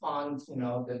selection responds,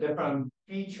 the different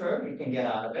feature you can get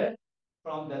out of it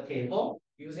from the table.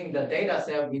 Using the data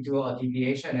set, we do a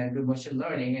deviation and do machine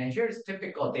learning. And here's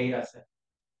typical data set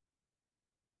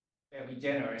that we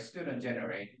generate, student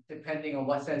generate, depending on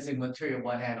what sensing material,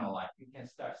 what analyte. You can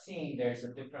start seeing there's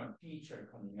a different feature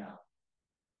coming out.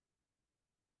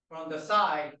 From the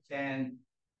side, then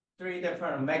 3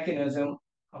 different mechanisms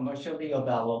commercially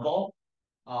available.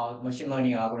 Machine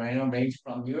learning algorithm range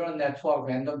from neural network,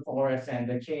 random forest, and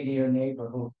the KDR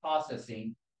neighborhood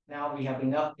processing. Now we have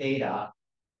enough data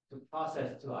to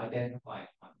process to identify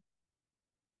one.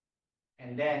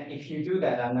 And then if you do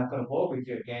that, I'm not going to go with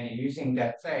you again, using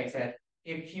that phrase that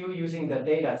if you're using the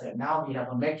data set, now we have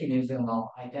a mechanism of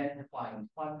identifying,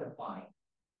 quantifying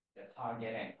the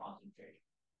target and concentration.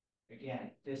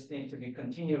 Again, this needs to be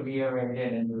continually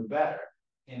reiterated and do better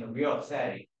in a real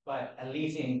setting. But at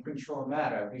least in control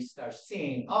matter, we start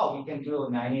seeing, oh, we can do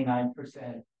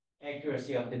 99%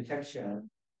 accuracy of detection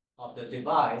of the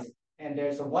device. And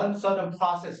there's one certain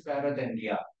process better than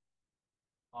the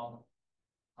other.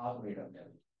 Algorithm.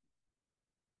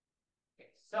 Okay,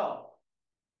 so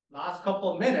last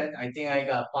couple of minutes, I think I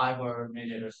got 5 or a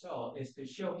minute or so, is to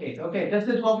showcase, okay, this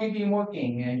is what we've been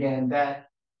working. And again, that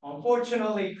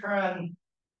unfortunately current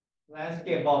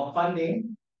landscape of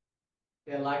funding,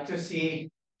 they like to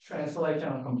see translation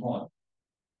of components.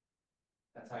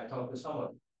 That's how I talk to someone.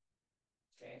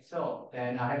 Okay, so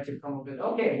then I have to come up with,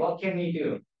 okay, what can we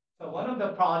do? So one of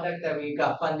the projects that we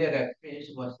got funded at Fish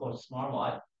was for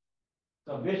smartwatch.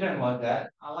 The vision was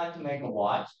that I like to make a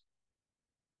watch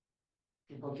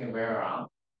people can wear around,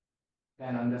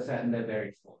 then understand that they're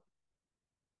exposed.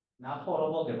 Not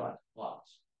portable device, watch.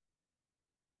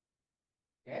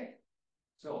 Okay?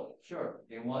 So sure,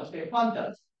 they want to fund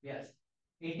us. Yes.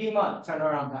 18 months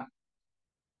turnaround time.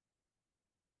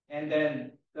 And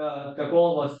then the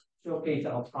goal was showcase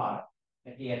our product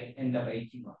at the end of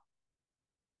 18 months.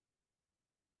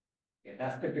 Okay,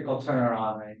 that's typical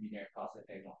turnaround engineer process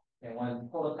they want. They want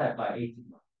prototype by 18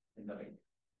 months in the beginning.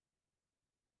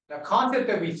 The concept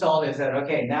that we saw is that,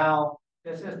 okay, now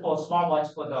this is for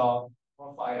smartwatch for the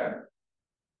warfighter.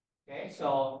 Okay,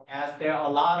 so as there are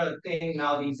a lot of things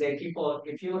now these days, people,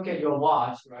 if you look at your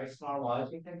watch, right,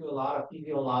 smartwatch, you can do a lot of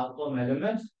physiological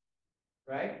measurements,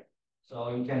 right?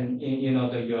 So you can, your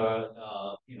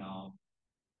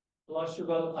blood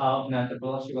sugar, not the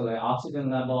blood sugar, the oxygen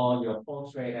level, your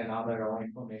pulse rate, and other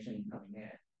information coming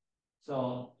in.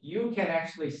 So you can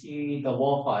actually see the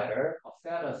warfighter, or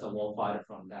status of warfighter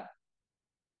from that.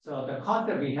 So the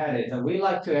concept we had is that we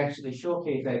like to actually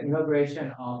showcase the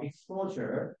integration of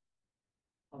exposure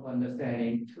of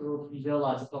understanding to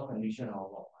physiological condition of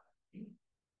warfighter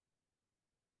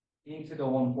into the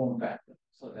one form factor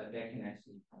so that they can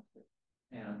actually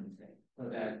and understand. So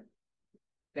that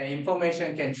the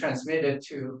information can transmit it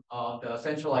to the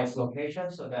centralized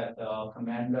location so that the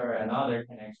commander and other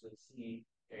can actually see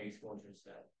their exposure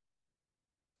status.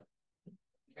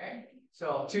 Okay,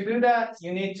 so to do that,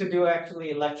 you need to do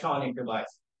actually electronic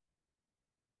device.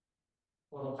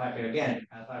 Prototype it again,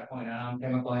 as I pointed out, I'm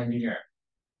chemical engineer.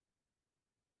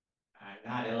 I'm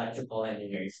not electrical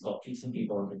engineer, it's called PCB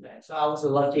board design. So I was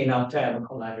lucky enough to have a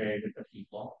collaborator with the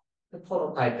people. The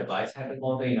prototype device had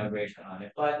all the integration on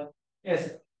it. But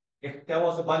yes, if there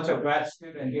was a bunch of grad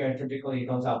students here, and typically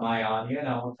those are my audience,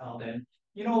 I will tell them,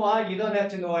 you know what, you don't have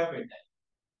to know everything.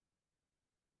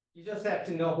 You just have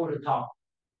to know who to talk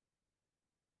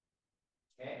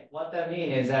to. Okay, what that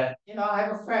means is that, I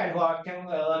have a friend who are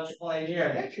chemical electrical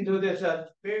engineer. They can do this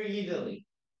very easily.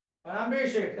 But I'm very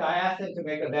sure if I ask them to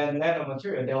make a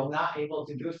nanomaterial, they're not able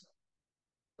to do so.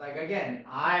 Like again,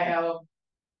 I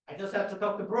just have to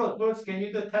talk to Bruce. Bruce, can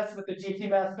you do test with the GT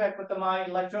mass spec with my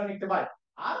electronic device?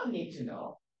 I don't need to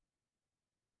know.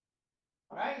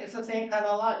 All right, it's the same kind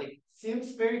of logic.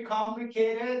 Seems very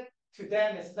complicated. To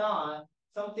them, it's not.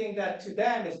 Something that to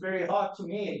them is very hard, to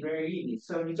me is very easy.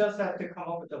 So you just have to come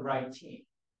up with the right team.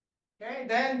 Okay,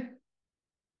 then,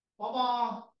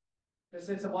 blah, this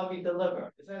is what we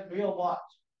deliver. This is real watch.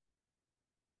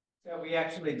 So we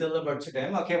actually deliver to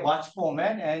them. Okay, watch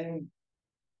format, and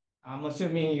I'm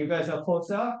assuming you guys are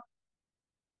postdoc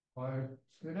or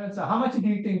students. So how much do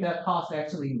you think that costs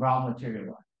actually raw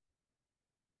material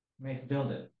wise?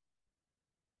 Build it.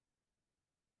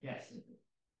 Yes.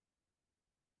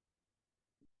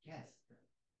 Yes.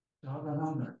 Draw the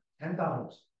number. $10.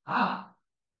 $100.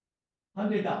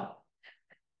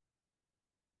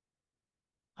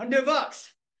 $100.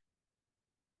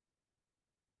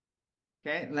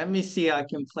 Okay, let me see. I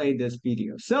can play this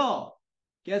video. So,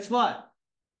 guess what?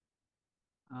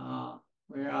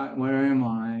 Where am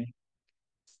I?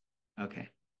 Okay.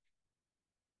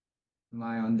 Am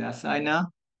I on that side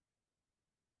now?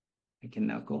 I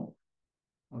cannot go.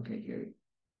 Okay, here.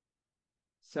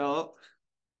 So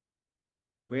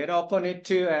we're open it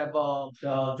to have the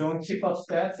joint chief of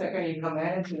staff, second in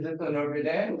command, is it over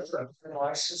there?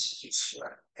 Licenses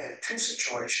in two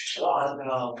situations. One,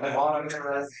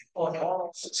 monitor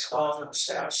all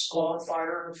staff squad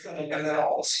fighter, and then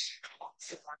also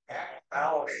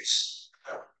abnormalities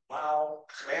allow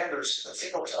commanders in the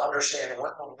field to understand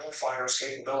when the warfighter's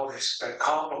capabilities have been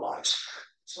compromised.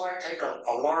 So I take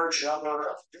a large number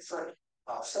of different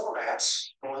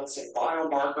formats, let's say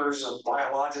biomarkers of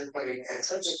biologically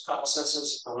intrinsic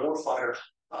processes the warfighter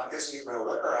isn't even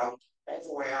aware of, all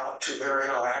the way out to their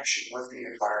interaction with the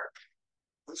environment.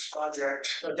 This project.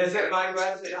 So this is my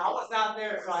question. I was not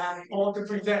there, so I have all to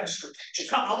present.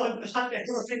 I was not there.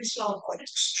 This is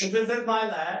my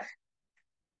lab.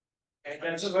 And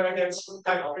this is where I get some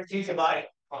type of critique about it.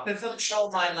 This will show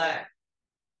my lab.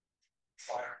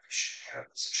 Fire mission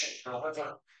position.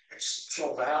 However, it's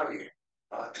still value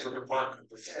to the Department of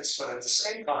Defense, but at the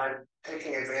same time,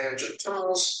 taking advantage of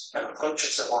tools and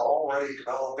approaches that we're already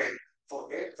developing for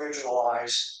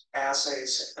individualized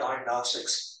assays and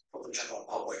diagnostics for the general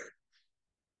public.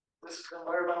 This is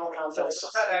environmental concepts.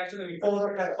 Actually, we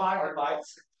look at fire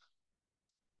bites.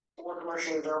 Four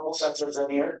commercially available sensors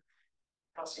in here.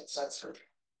 Custom sensor.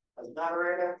 As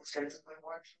moderator, it's going to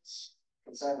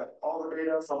can send all the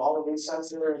data from all of these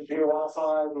sensors via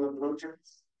Wi-Fi, via Bluetooth.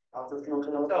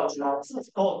 It's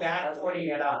called dashboarding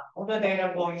it up. All the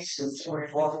data going to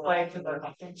play to the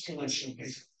solution.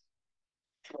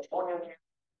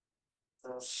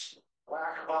 There's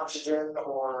lack of oxygen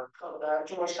or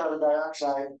too much carbon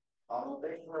dioxide.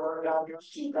 They can learn how to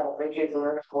keep out. They can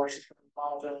learn, of course,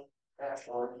 mountain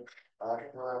dashboard.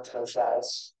 Can learn to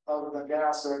status. Other than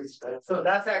gas, so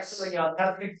that's actually a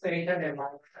testing station in my.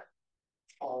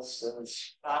 Also,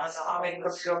 I don't know how many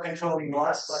computer controlling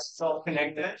was, but it's all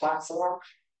connected platform.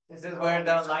 This is where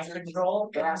the line control,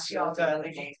 gas, the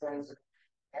LED things,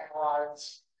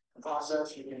 analyze the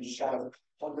process. You can just kind of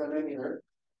plug them in here.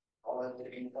 All that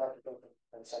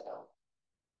and set down.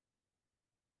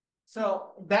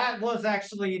 So that was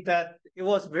actually that. It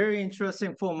was very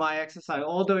interesting for my exercise,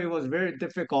 although it was very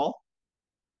difficult.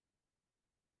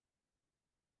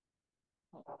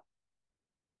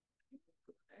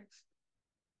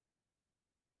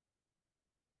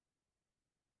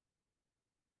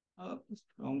 Oh,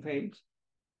 wrong page.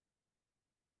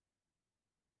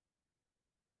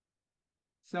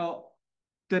 So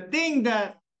the thing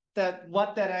that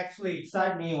actually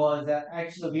excited me was that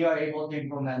actually we are able to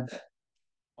implement it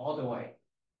all the way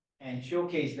and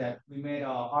showcase that we made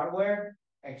our hardware.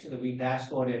 Actually, we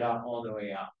dashboarded out all the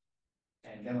way up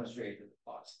and demonstrated the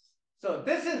process. So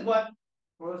this is what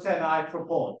Bruce and I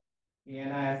proposed. He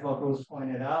and I, as what Bruce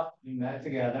pointed out, we met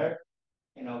together.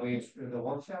 We through the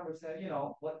workshop, we said,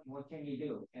 what can you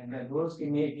do? And then Bruce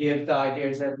give the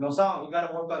idea, said, Nosang, we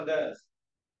gotta work on this.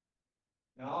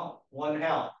 One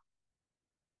health.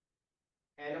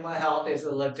 Animal health is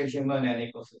electric human and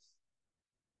ecosystem.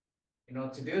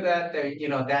 To do that, that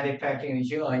impacting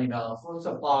food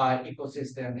supply,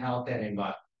 ecosystem, health, and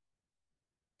environment.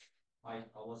 I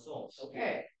was sold.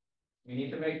 Okay, we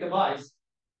need to make device.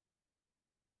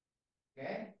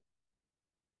 Okay.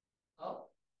 Oh,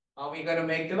 are we gonna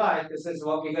make device? This is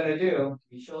what we're gonna do.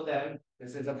 We show them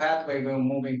this is a pathway we're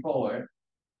moving forward.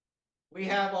 We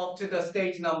have up to the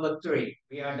stage number 3.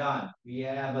 We are done. We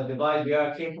have a device. We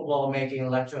are capable of making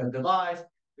electronic device.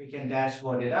 We can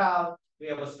dashboard it out. We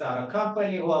have a startup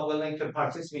company who are willing to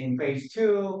participate in phase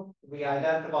 2. We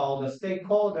identify all the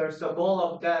stakeholders. The goal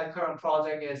of that current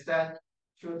project is that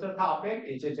choose the topic,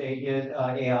 which is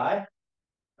AI,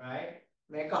 right?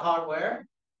 Make a hardware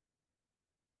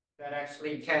that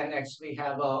actually can actually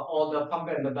have all the pump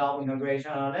and the valve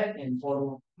integration on it in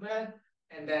photo movement,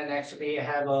 and then actually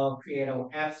have a create an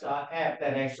app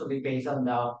that actually based on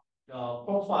the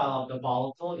profile of the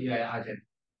volatile you identify.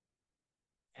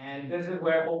 And this is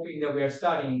where hoping that we are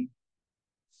studying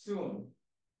soon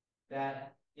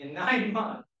that in 9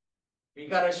 months we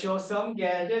gotta show some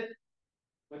gadget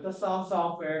with the some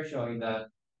software showing that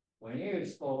when you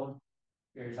expose,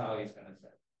 here's how it's gonna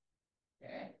set.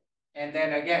 Okay. And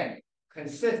then again,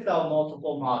 consists of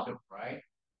multiple modules, right?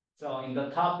 So in the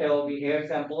top, there will be air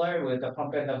sampler with the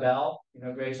pump and the valve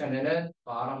integration in it.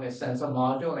 Bottom is sensor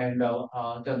module, and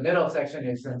the middle section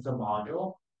is sensor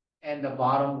module. And the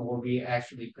bottom will be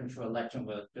actually control election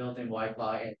with built-in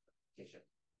Wi-Fi and application.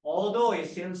 Although it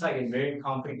seems like it's very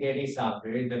complicated, it's not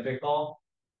very difficult.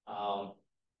 Um,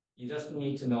 you just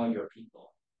need to know your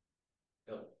people.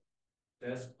 So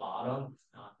this bottom is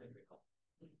not difficult.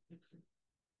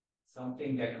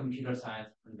 Something that computer science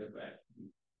undergrad.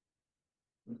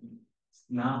 It's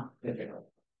not difficult.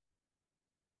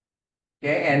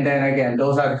 Okay, and then again,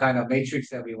 those are the kind of matrix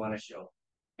that we want to show.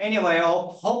 Anyway,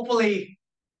 hopefully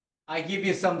I give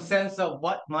you some sense of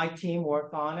what my team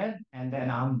worked on it, and then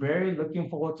I'm very looking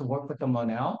forward to work with the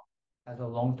Monell as a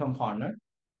long-term partner.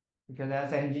 Because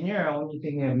as an engineer, only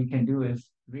thing that we can do is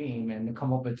dream and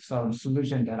come up with some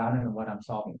solution that I don't know what I'm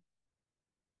solving.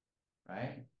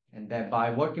 Right? And that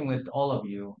by working with all of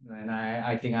you, and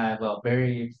I think I have a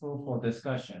very fruitful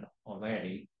discussion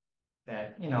already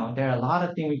that, there are a lot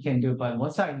of things we can do, but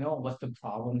once I know what's the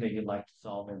problem that you like to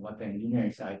solve and what the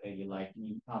engineering side that you like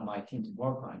me on my team to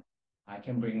work on, I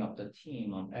can bring up the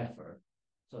team on effort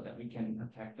so that we can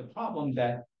attack the problem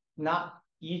that not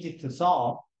easy to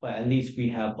solve, but at least we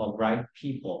have the right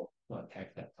people to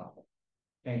attack that problem.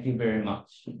 Thank you very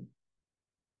much.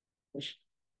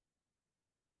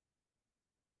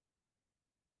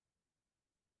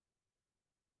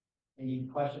 Any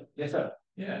questions? Yes, sir.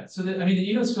 Yeah, so I mean,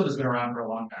 the EOS field has been around for a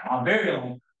long time, very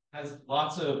long, has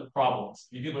lots of problems.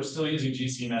 People are still using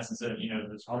GCMS instead of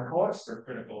ENOS Of course. for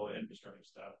critical infrastructure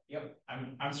stuff. Yep.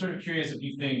 I'm sort of curious if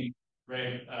you think,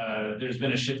 right, there's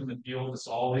been a shift in the field to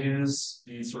solve these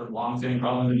sort of long-standing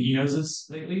problems in ENOSs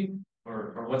lately,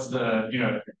 or what's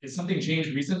the is something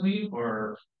changed recently,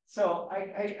 or So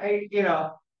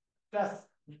that's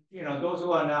those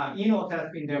who are not, has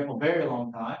been there for a very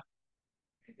long time.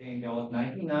 I think that was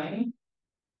 1990.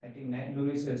 I think Nat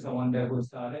Lewis is the one that who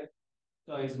started.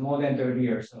 So it's more than 30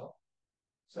 years so.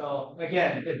 So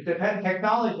again, it depends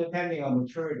technology depending on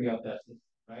maturity of the system,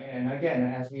 right? And again,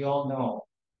 as we all know,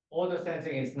 all the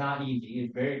sensing is not easy,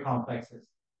 it's very complex system,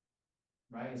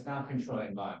 right? It's not controlled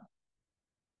environment.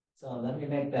 So let me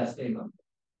make that statement.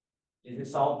 Is it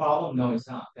solve problem? No, it's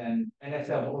not. Then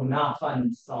NSF will not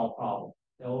fund solve problem.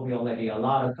 There will be already a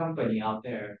lot of company out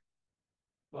there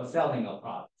for selling a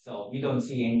product. So we don't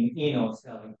see any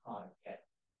selling product yet.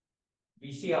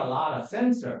 We see a lot of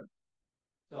sensor.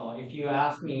 So if you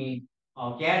ask me,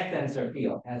 gas sensor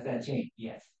field, has that changed?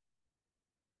 Yes.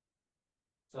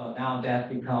 So now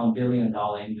that's become $1 billion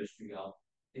industry of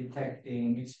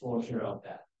detecting exposure of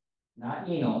that. Not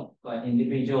but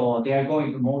individual, they are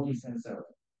going to multi-sensor.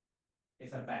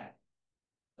 It's a fact.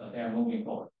 So they're moving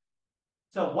forward.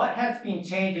 So what has been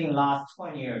changing last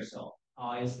 20 years or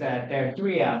so is that there are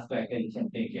 3 aspects that you can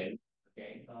think of. Okay,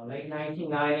 okay, late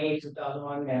 1990,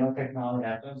 2001, nanotechnology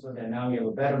happened, so then now you have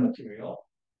a better material,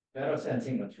 better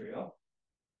sensing material.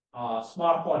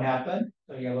 Smartphone happened,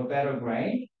 so you have a better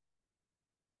brain.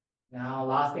 Now,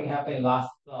 last thing happened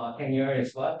last 10 years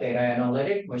is what? Data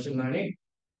analytics, machine learning.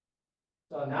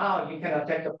 So now you can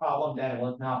attack the problem that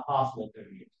was not possible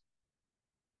 30 years.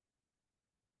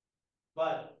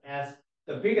 But as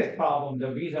the biggest problem,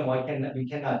 the reason why we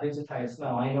cannot digitize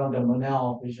smell, I know the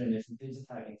Monell vision is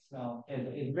digitizing smell,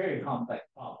 is a very complex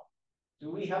problem.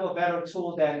 Do we have a better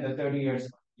tool than the 30 years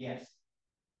ago? Yes.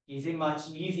 Is it much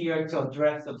easier to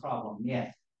address the problem?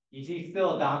 Yes. Is it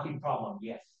still a daunting problem?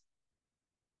 Yes.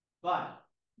 But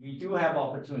we do have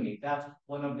opportunity. That's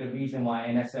one of the reasons why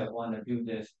NSF want to do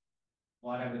this,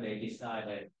 whatever they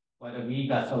decided, whether we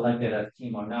got selected as a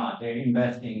team or not. They're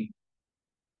investing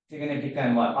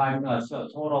significant, so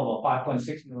total of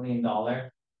 $5.6 million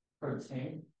per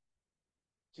team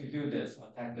to do this,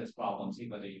 attack this problem, see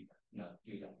whether you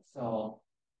do that. So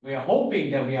we are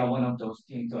hoping that we are one of those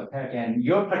teams to attack, and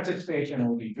your participation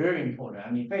will be very important.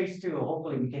 I mean, phase two,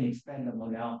 hopefully we can expand the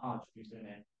Monell contribution,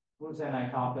 and Bruce and I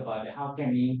talked about it. How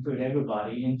can we include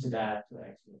everybody into that to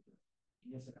actually?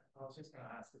 Yes, I was just going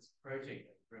to ask, this project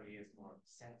really is more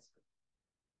sensitive.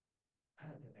 I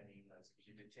don't know any of those, because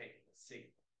you detect the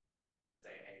signal,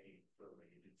 say, avian flu,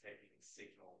 you're detecting a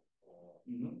signal for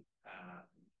I don't know,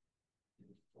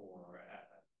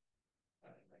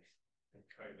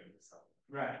 COVID or something.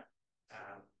 Right.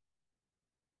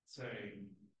 So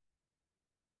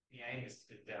the aim is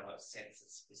to develop sensors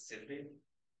specific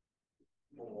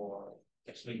for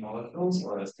actually molecules,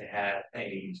 or is to have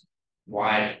a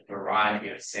wide variety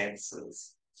of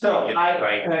sensors. So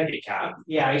fingerprints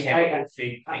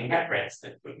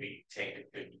that could be taken.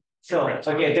 So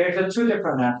okay, there's a two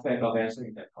different aspects of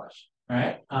answering that question,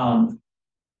 right?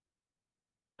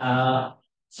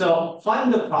 So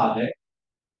fund the project,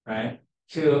 right,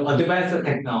 to advance the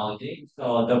technology.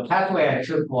 So the pathway I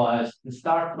took was to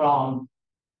start from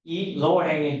lower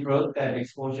hanging fruit, that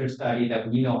exposure study that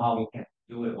we know how we can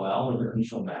do it well with the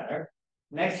control matter.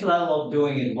 Next level of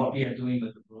doing is what we are doing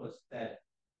with the Bruce, that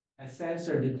a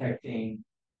sensor detecting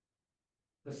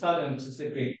the sudden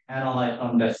specific analyte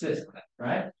from the system,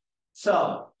 right?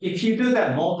 So if you do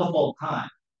that multiple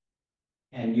times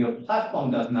and your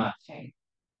platform does not change,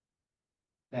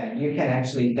 then you can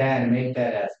actually then make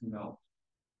that as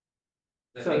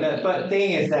So but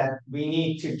thing is that we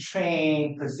need to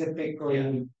train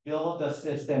specifically, build the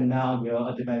system now,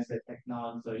 advanced the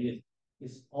technology. So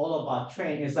it's all about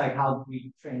training. It's like how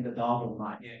we train the dog in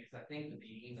line. Yeah, because I think that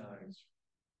the Enos,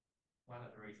 one of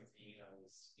the reasons the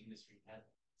Enos industry has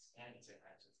expanded so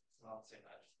much is it's not so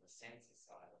much the sensor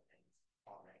side of things,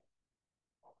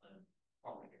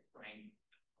 on the brain,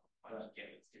 once you get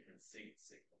its different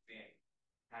signals in.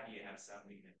 How do you have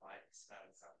something that might start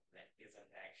something that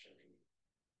isn't actually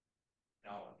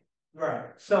known?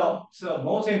 Right. So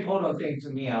most important thing to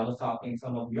me, I was talking to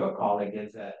some of your colleagues,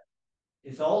 is that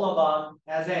it's all about,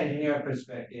 as an engineer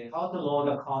perspective, how to lower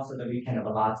the cost so that we can have a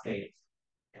lot of data.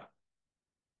 Yeah.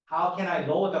 How can I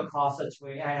lower the cost such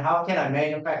way, and how can I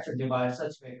manufacture device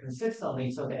such way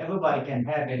consistently so that everybody can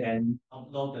have it and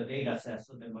upload the data set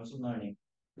so that machine learning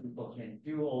people can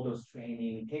do all those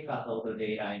training, take out all the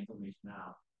data information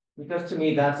out. Because to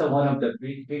me, that's one of the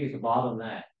biggest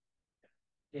bottleneck,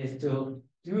 is to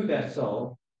do that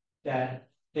so that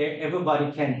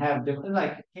everybody can have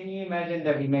can you imagine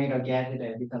that we made a gadget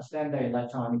and become standard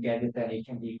electronic gadget that it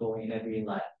can be going every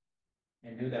lab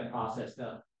and do that process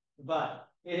stuff. But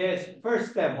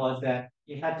first step was that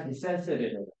it had to be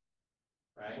sensitive,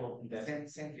 right? Well,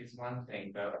 sense is one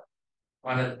thing, but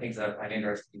one of the things that I find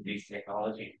interesting in these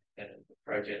technology and the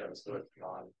project I was working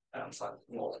on,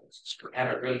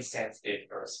 have a really sensitive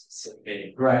or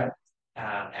specific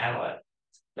analyte,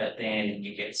 but then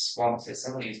you get swamped. So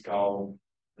some of these gold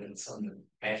and some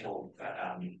metal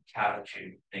carbon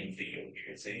tube things that you're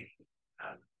using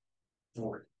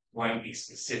won't be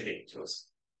specific to a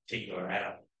particular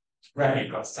animal. Right.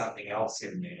 You've got something else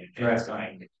in there that's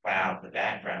going to cloud the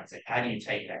background. So how do you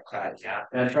take that cloud down?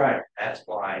 That's right. That's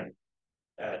why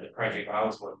the project I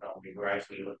was working on, we were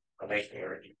actually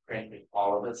molecular and printed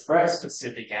polymers for a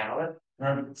specific analyte,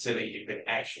 so that you could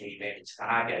actually then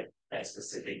target that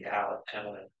specific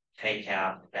analyte, take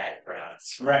out the background.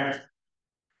 Right.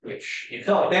 Which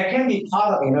so that can be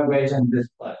part of integration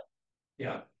display.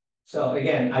 Yeah. So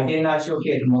again, I did not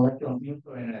showcase molecular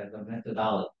influence as a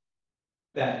methodology.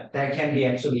 That can be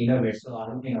actually integrated.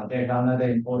 So there's another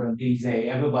important thing. Say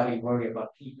everybody worry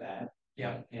about feedback.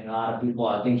 Yeah. And a lot of people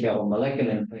are thinking of a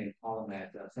molecular influence polymer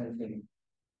as a sensing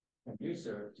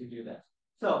user to do that.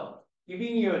 So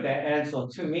giving you the answer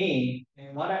to me,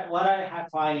 and what I have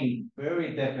finding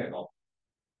very difficult.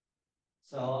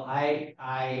 So I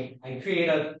create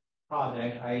a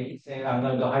project. I say I'm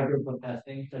going to do hybrid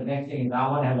testing. The next thing is I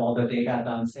want to have all the data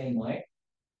done same way,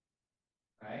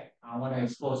 right? I want to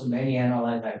expose many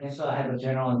analyze I can so I have a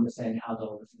general understanding how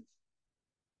those things.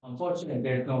 Unfortunately,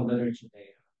 there's no literature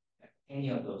data, any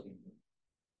of those things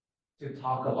to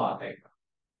talk about data.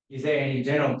 Is there any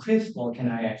general principle can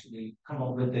I actually come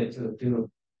up with it to do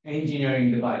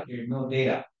engineering device? There's no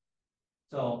data.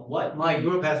 So what my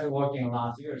group has been working on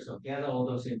last year, so gather all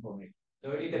those information.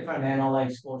 30 different analyte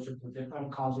exposure to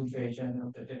different concentration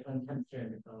of the different temperature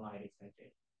and different light, etc.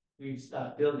 We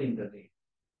start building the data.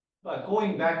 But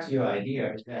going back to your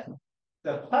idea is that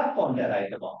the platform that I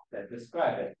developed, that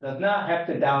describe it, does not have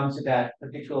to down to that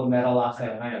particular metal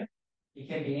oxide ion. It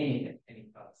can be anything,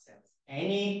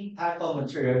 any type of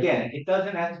material. Again, it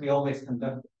doesn't have to be always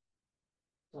conductive.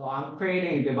 So I'm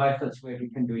creating a device that's where we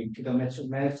can do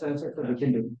pedometric sensor, so we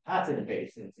can do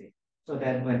capacitive-based sensing. So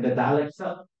that when the dielectric,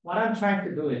 so what I'm trying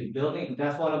to do is building,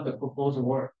 that's one of the proposal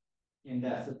work in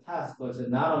that the task was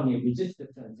not only resistive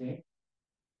sensing,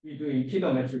 we do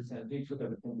pedometric sensing so that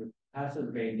we can do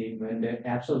passive bending when the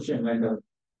absorption, when the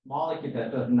molecule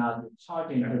that does not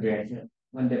charge interaction,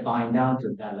 when they bind down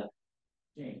to that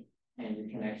chain, and you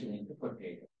can actually interpret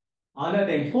data.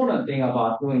 Another important thing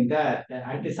about doing that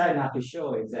I decided not to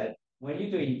show is that when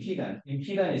you do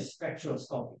impedance is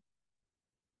spectroscopy,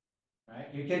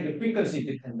 right? You can do frequency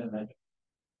dependent measure.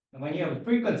 And when you have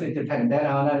frequency dependent,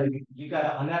 then you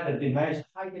got another dimension,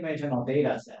 high dimensional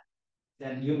data set.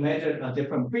 Then you measure a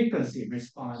different frequency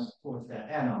response towards that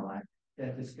analyte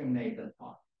that discriminates the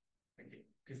part.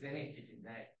 Because then if you do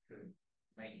that, you could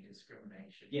make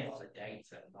discrimination yes. on the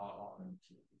data, not on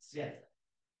yes.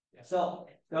 So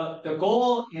the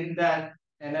goal in that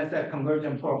NSF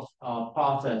conversion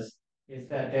process is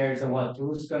that there's what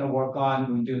Drew's going to work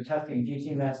on. We do testing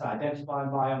GCMS, identifying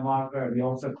biomarker. We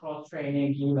also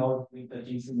cross-training, with the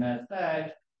GCMS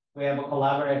tag. We have a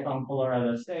collaborator from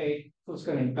Colorado State who's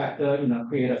going to in fact,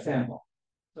 create a sample.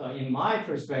 So in my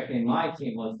perspective, my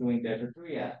team was doing the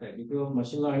three aspects. We do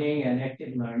machine learning and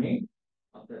active learning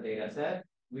of the data set.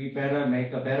 We better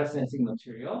make a better sensing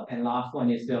material. And last one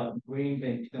is the bring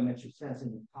the pedometric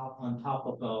sensing on top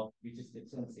of the resistive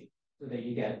sensing so that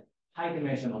you get high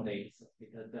dimensional data set.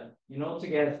 Because to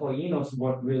get for ENOS to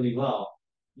work really well,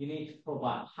 you need to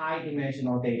provide high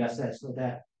dimensional data sets so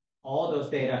that all those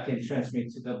data can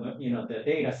transmit to the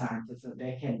data scientists so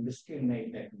they can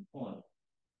discriminate their component.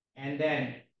 And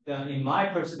then in my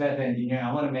perspective engineer,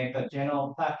 I want to make a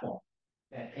general platform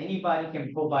that anybody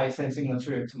can provide sensing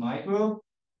material to my group.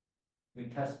 We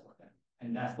test for them.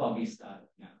 And that's what we started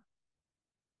now.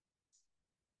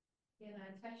 You have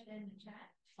a question in the chat.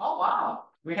 Oh, wow.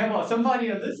 We have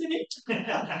somebody listening.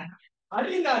 I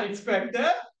did not expect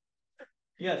that.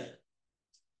 Yes.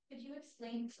 Could you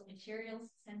explain the materials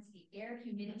sense the air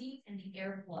humidity and the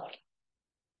airflow?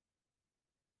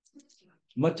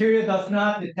 Material does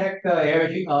not detect the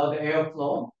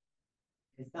airflow.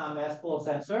 It's not mass flow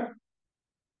sensor.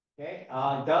 Okay,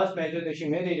 it does measure the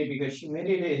humidity because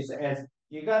humidity is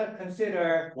you got to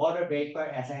consider water vapor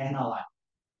as an analyte.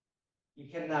 You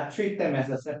cannot treat them as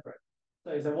a separate.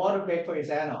 So it's a water vapor is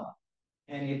analyte,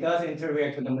 and it does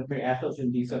interact with the material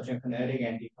absorption, desorption, kinetic,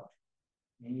 and decompression.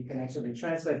 And you can actually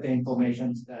translate the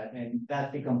information to that, and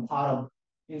that becomes part of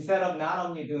instead of not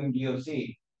only doing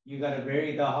VOC, you got to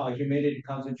vary the humidity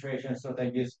concentration so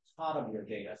that it's part of your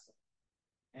data set.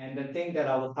 And the thing that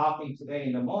I was talking today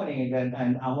in the morning is that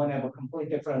and I want to have a complete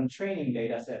different training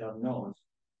data set of nodes,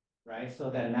 right? So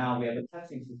that now we have a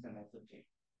testing system as a team.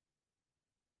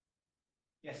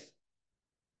 Yes.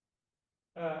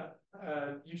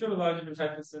 You showed a lot of different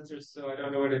types of sensors, so I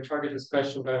don't know where to target this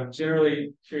question, but I'm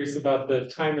generally curious about the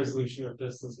time resolution of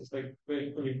this. It's like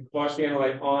when you wash the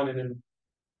analyte on and then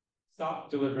stop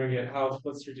delivering it,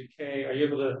 what's your decay? Are you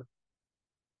able to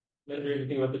measure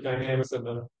anything about the dynamics of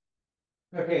the?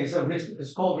 Okay, so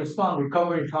it's called response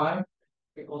recovery time,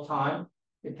 equal time,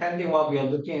 depending what we are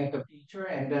looking at the feature.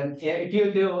 And then if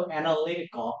you do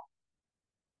analytical,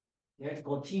 it's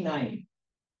called T90.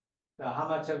 So how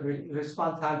much of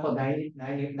response time for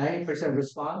 90%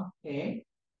 response? Okay.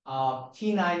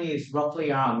 T90 is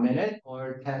roughly around a minute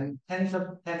or tenths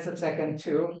of second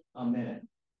to a minute.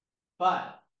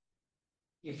 But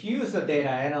if you use the data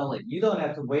analytic, you don't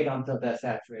have to wait until the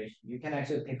saturation. You can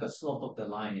actually take a slope of the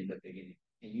line in the beginning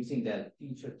and using that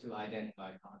feature to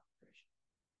identify concentration.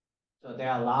 So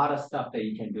there are a lot of stuff that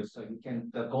you can do. So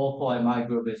the goal for my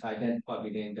group is identify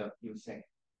within the few seconds.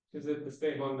 Is it the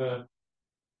same on the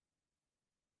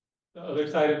other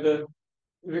side of the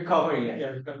Recovery, yeah. Yeah,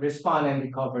 recovery. Respond and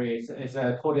recovery is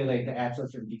a correlate the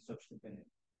absorption desorption.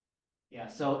 Yeah,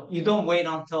 so you don't wait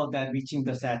until that reaching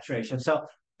the saturation. So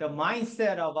the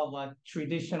mindset of what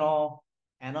traditional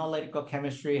analytical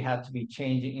chemistry had to be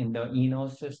changed in the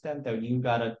Enos system, that you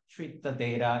gotta treat the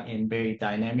data in very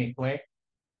dynamic way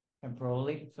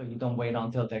temporally, so you don't wait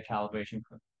until the calibration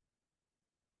curve.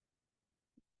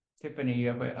 Tiffany, you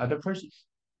have other persons?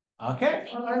 Okay.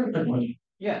 I have a quick one.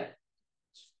 Yeah.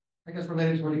 I guess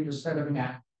related to what you just said, I mean,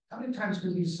 how many times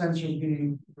could these sensors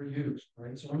be reused,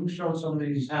 right? So when you showed some of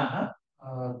these, Uh-huh.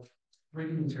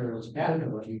 3D materials, Yeah.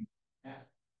 particularly. Yeah.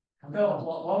 how many So times-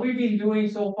 what we've been doing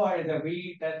so far is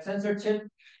that sensor chip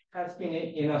has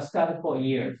been studied for a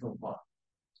year so far.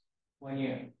 1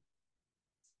 year.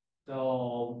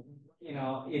 So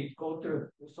it go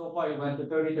through so far it went to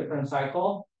 30 different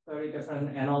cycle, 30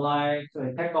 different analytes. So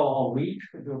it take a week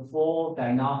to do full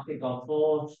diagnostic or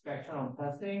full spectrum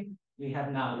testing. We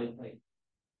have not replaced.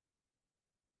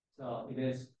 So it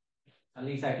is, at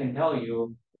least I can tell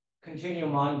you, continue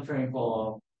monitoring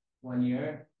for 1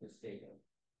 year to stay good.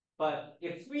 But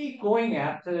if we going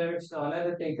after, so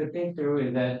another thing to think through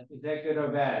is that good or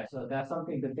bad? So that's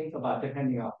something to think about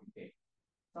depending on the case.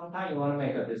 Sometimes you want to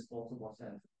make a disposable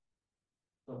sensor.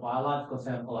 So biological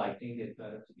sample, I think it's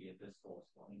better to be a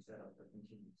disposable instead of the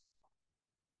continuous.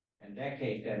 In that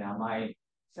case, then I might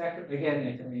second again,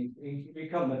 it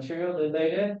become material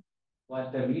related.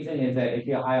 What the reason is that if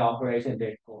you're high operation,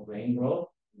 they call grain growth,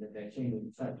 that they change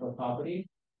the central property.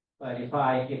 But if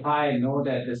I know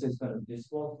that this is going to be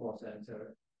disposable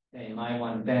sensor, then I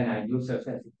lose the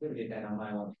sensitivity, then I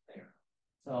might want to play around.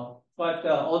 So, but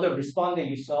all the responding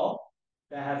you saw,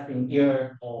 that has been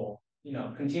ear or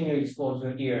continue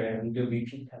exposure ear and do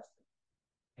repeat testing.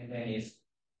 And then it's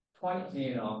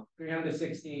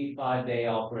 365-day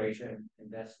operation,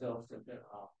 and that's still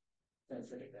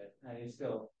sensitive, and it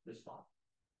still responds.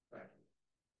 Right.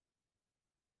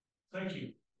 Thank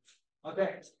you.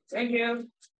 Okay. Thank you.